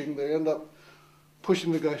pushing, they end up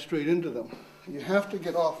pushing the guy straight into them. You have to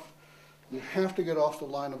get off. You have to get off the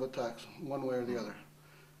line of attacks one way or the other.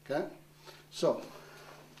 Okay? So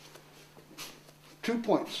 2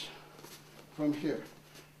 points from here.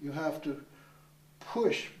 You have to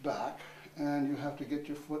push back and you have to get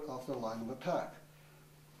your foot off the line of attack.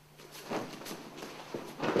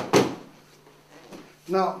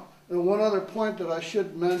 Now, and one other point that I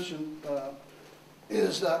should mention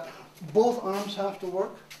is that both arms have to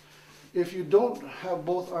work. If you don't have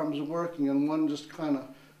both arms working and one just kind of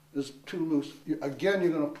is too loose, again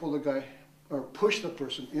you're going to pull the guy or push the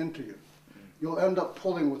person into you. You'll end up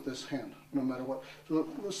pulling with this hand, no matter what. So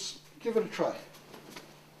let's give it a try.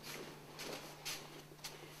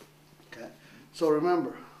 Okay. So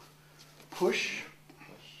remember, push.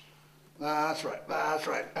 That's right. That's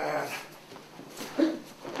right. And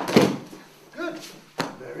good.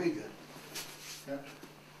 Very good. Okay.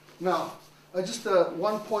 Now, just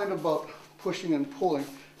one point about pushing and pulling.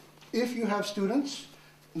 If you have students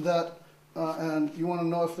that, and you want to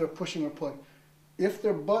know if they're pushing or pulling, if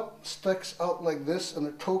their butt sticks out like this and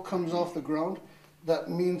their toe comes off the ground,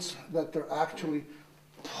 that means that they're actually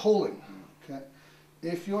pulling. Okay.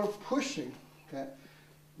 If you're pushing, okay,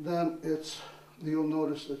 then you'll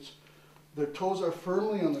notice their toes are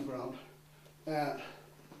firmly on the ground and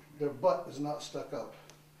their butt is not stuck out.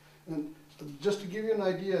 And just to give you an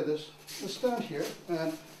idea of this, let's stand here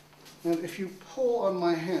and if you pull on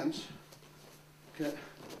my hands, okay,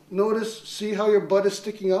 notice, see how your butt is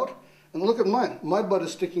sticking out? And look at mine. My butt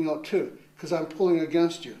is sticking out too because I'm pulling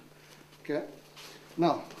against you. Okay?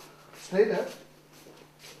 Now, stay there.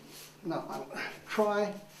 Now,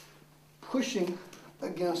 try pushing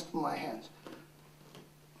against my hands.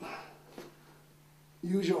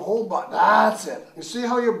 Use your whole butt. That's it. You see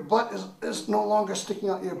how your butt is no longer sticking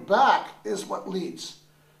out? Your back is what leads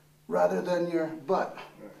rather than your butt.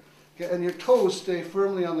 Okay? And your toes stay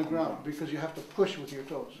firmly on the ground because you have to push with your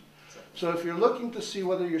toes. So if you're looking to see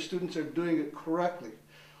whether your students are doing it correctly,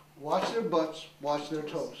 watch their butts, watch their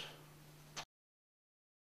toes.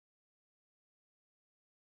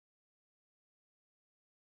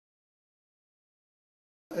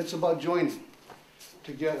 It's about joining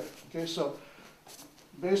together. Okay, so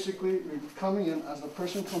basically you're coming in, as the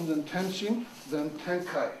person comes in tenshin, then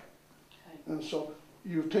tenkai. Okay. And so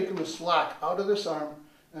you've taken the slack out of this arm,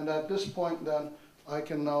 and at this point then I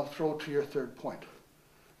can now throw to your third point.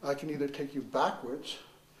 I can either take you backwards,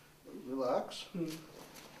 relax,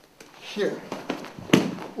 here.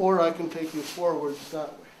 Or I can take you forwards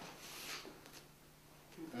that way.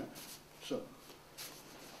 Okay? So,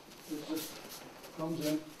 this just comes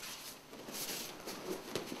in.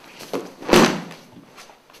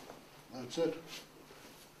 That's it.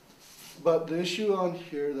 But the issue on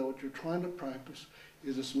here, that what you're trying to practice,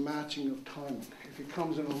 is this matching of timing. If he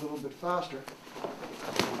comes in a little bit faster,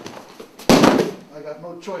 I got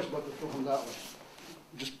no choice but to throw him that way.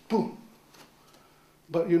 Just boom.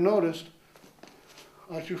 But you noticed,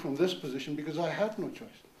 I threw from this position because I had no choice.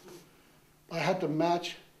 I had to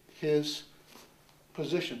match his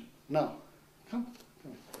position. Now, come.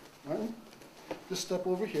 All right? Just step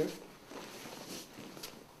over here.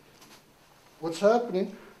 What's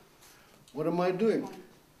happening? What am I doing?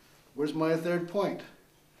 Where's my third point?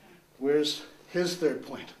 Where's his third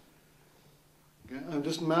point? Okay? I'm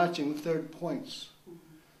just matching third points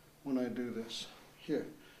when I do this here.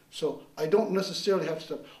 So I don't necessarily have to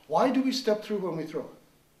step. Why do we step through when we throw? To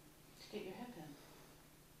get your hip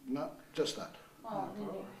in. Not just that. Well,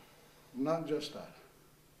 Not just that.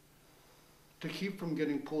 To keep from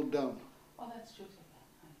getting pulled down. well, that's true.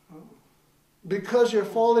 Because you're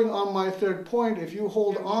falling on my third point, if you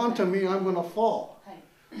hold on to me, I'm going to fall.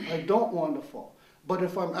 I don't want to fall. But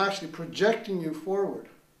if I'm actually projecting you forward,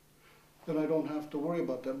 then I don't have to worry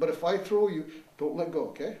about that. But if I throw you, don't let go,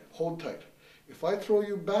 okay? Hold tight. If I throw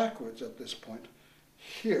you backwards at this point,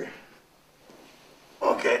 here,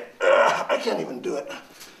 okay, I can't even do it.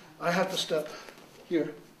 I have to step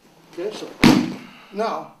here. Okay, so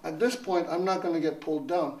now, at this point, I'm not going to get pulled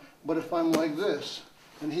down. But if I'm like this,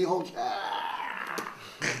 and he holds,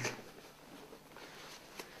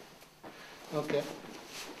 okay.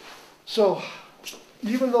 So,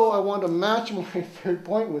 even though I want to match my third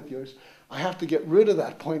point with yours, I have to get rid of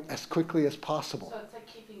that point as quickly as possible. So it's like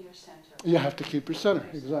keeping your center. You have to keep your center,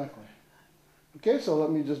 exactly. Okay, so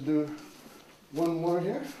let me just do one more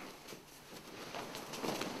here.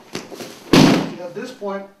 At this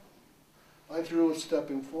point, I threw a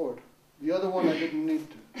stepping forward. The other one I didn't need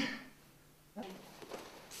to.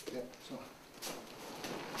 Yeah, so.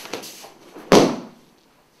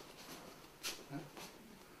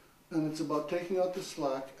 And it's about taking out the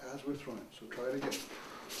slack as we're throwing. So try it again.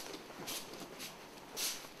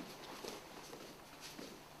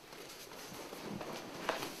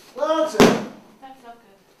 That's it. That felt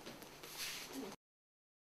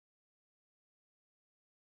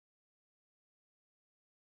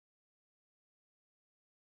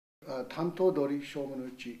good. Tanto, Dori, Shomen,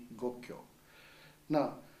 Uchi, Gokkyo.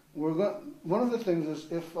 Now, we're going. One of the things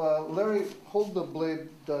is if Larry hold the blade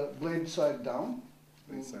side down.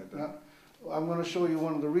 Blade side down. I'm going to show you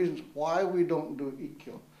one of the reasons why we don't do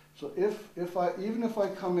Ikkyo. So even if I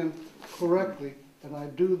come in correctly and I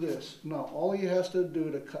do this, no, all he has to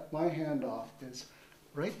do to cut my hand off is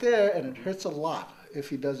right there, and it hurts a lot if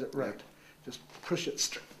he does it right. Just push it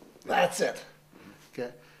straight. That's it.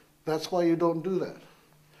 Okay, that's why you don't do that.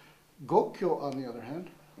 Gokkyo, on the other hand,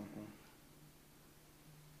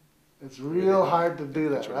 it's real hard to do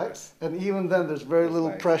that, right? And even then, there's very little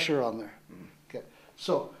pressure on there. Okay,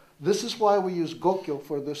 so this is why we use Gokkyo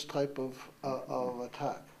for this type of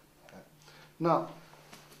attack. Okay. Now,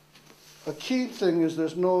 a key thing is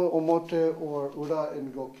there's no omote or ura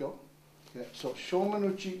in Gokkyo. Okay, so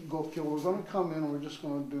Shomen, Uchi, Gokkyo, we're going to come in, we're just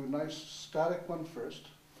going to do a nice static one first.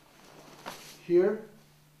 Here,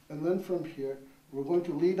 and then from here, we're going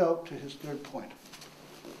to lead out to his third point.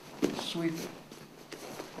 Sweeping.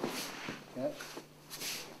 Okay.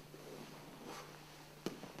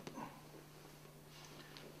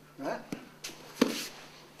 Right?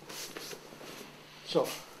 So,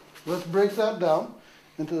 let's break that down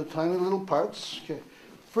into the tiny little parts. Okay.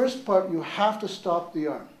 First part, you have to stop the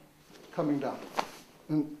arm coming down.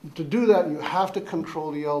 And to do that, you have to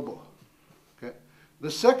control the elbow. Okay.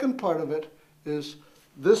 The second part of it is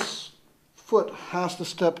this foot has to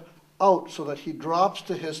step out so that he drops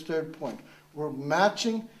to his third point. We're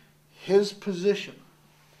matching his position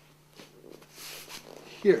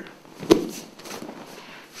here.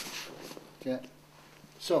 Okay.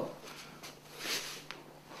 So,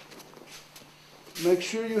 make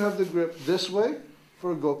sure you have the grip this way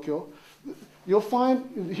for Gokkyo. You'll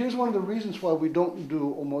find, here's one of the reasons why we don't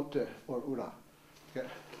do omote or ura. Okay.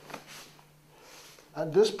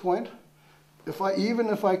 At this point, even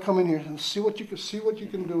if I come in here and see what you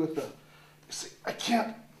can do with the, see, I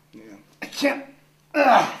can't.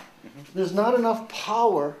 There's not enough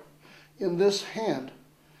power in this hand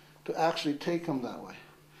to actually take him that way.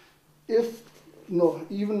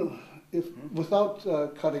 Even if without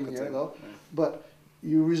cutting here though, but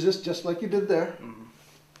you resist just like you did there.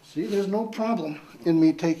 See, there's no problem in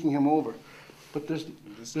me taking him over, but there's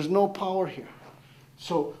There's no power here.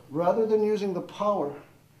 So rather than using the power,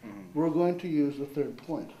 we're going to use the third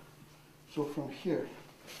point. So from here,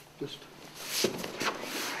 just,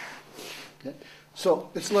 okay. So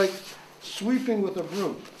it's like sweeping with a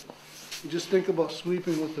broom. You just think about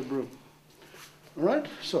sweeping with the broom. All right,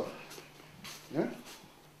 so, yeah.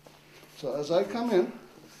 So as I come in,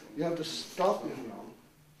 you have to stop it.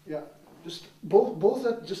 Yeah, just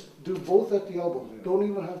just do both at the elbow. Don't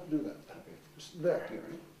even have to do that. Just there.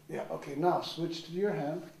 Yeah, okay, now switch to your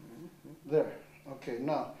hand. There. Okay,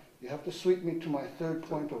 now you have to sweep me to my third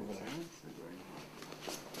point over there.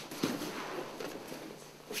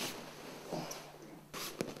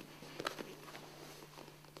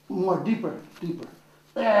 More, deeper.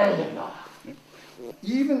 There you go.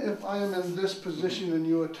 Even if I am in this position and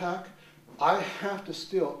you attack, I have to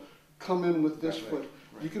still come in with this foot.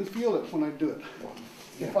 You can feel it when I do it.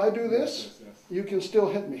 If I do this, you can still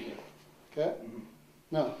hit me. Okay?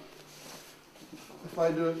 Now, if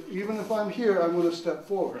I do it, even if I'm here, I'm going to step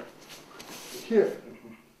forward. Here.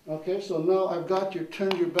 Okay, so now I've got you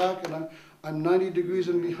turned your back and I'm 90 degrees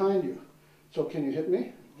in behind you. So can you hit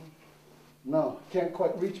me? No, can't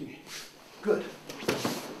quite reach me. Good.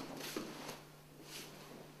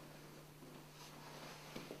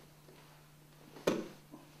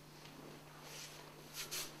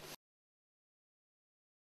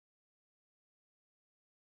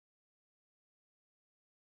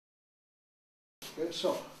 Okay,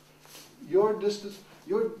 so your distance,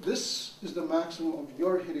 this is the maximum of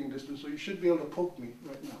your hitting distance, so you should be able to poke me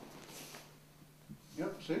right now.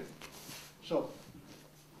 Yep, see? So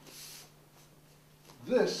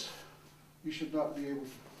this, you should not be able to.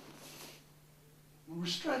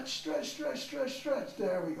 Stretch.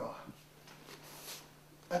 There we go.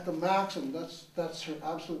 At the maximum, that's her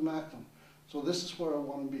absolute maximum. So this is where I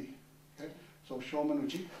want to be. Okay? So Shomen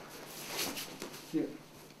Uchi. Here.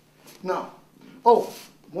 Now, oh,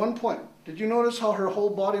 one point. Did you notice how her whole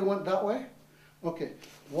body went that way? Okay.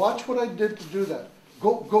 Watch what I did to do that.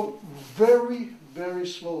 Go very, very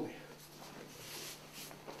slowly.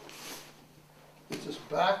 It's this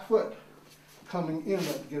back foot coming in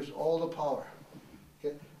that gives all the power.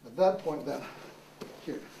 Okay, at that point then,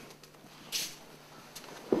 here.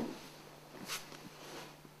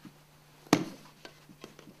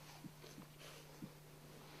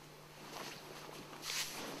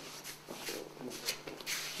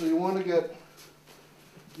 So you want to get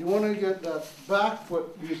that back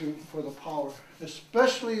foot using for the power,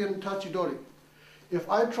 especially in Tachidori. If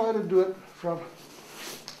I try to do it from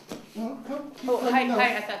hi,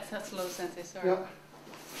 I thought that's low, Sensei, sorry. Yeah.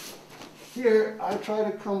 Here, I try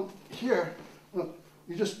to come here. Look,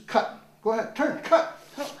 you just cut. Go ahead, turn, cut.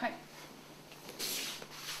 Oh, hi.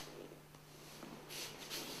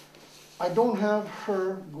 I don't have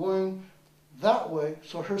her going that way,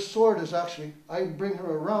 so her sword is actually, I bring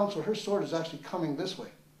her around, so her sword is actually coming this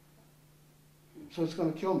way. So it's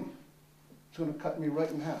going to kill me. It's going to cut me right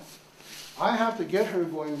in half. I have to get her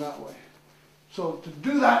going that way. So to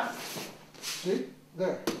do that, see,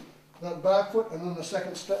 there, that back foot, and then the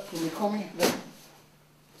second step from Ukemi, there.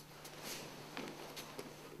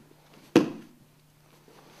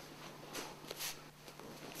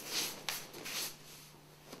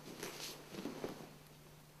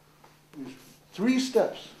 These 3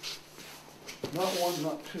 steps, not 1,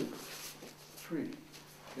 not 2, 3.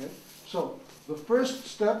 Okay, so the first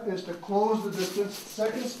step is to close the distance.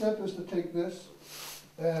 Second step is to take this.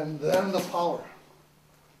 And then the power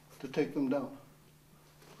to take them down.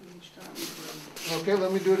 Okay,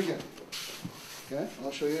 let me do it again. Okay,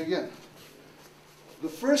 I'll show you again. The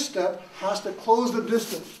first step has to close the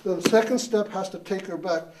distance. The second step has to take her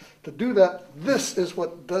back. To do that, this is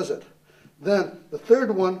what does it. Then the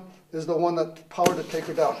third one is the one that power to take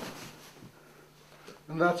her down.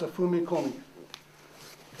 And that's a fumikomi.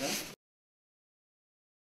 Okay?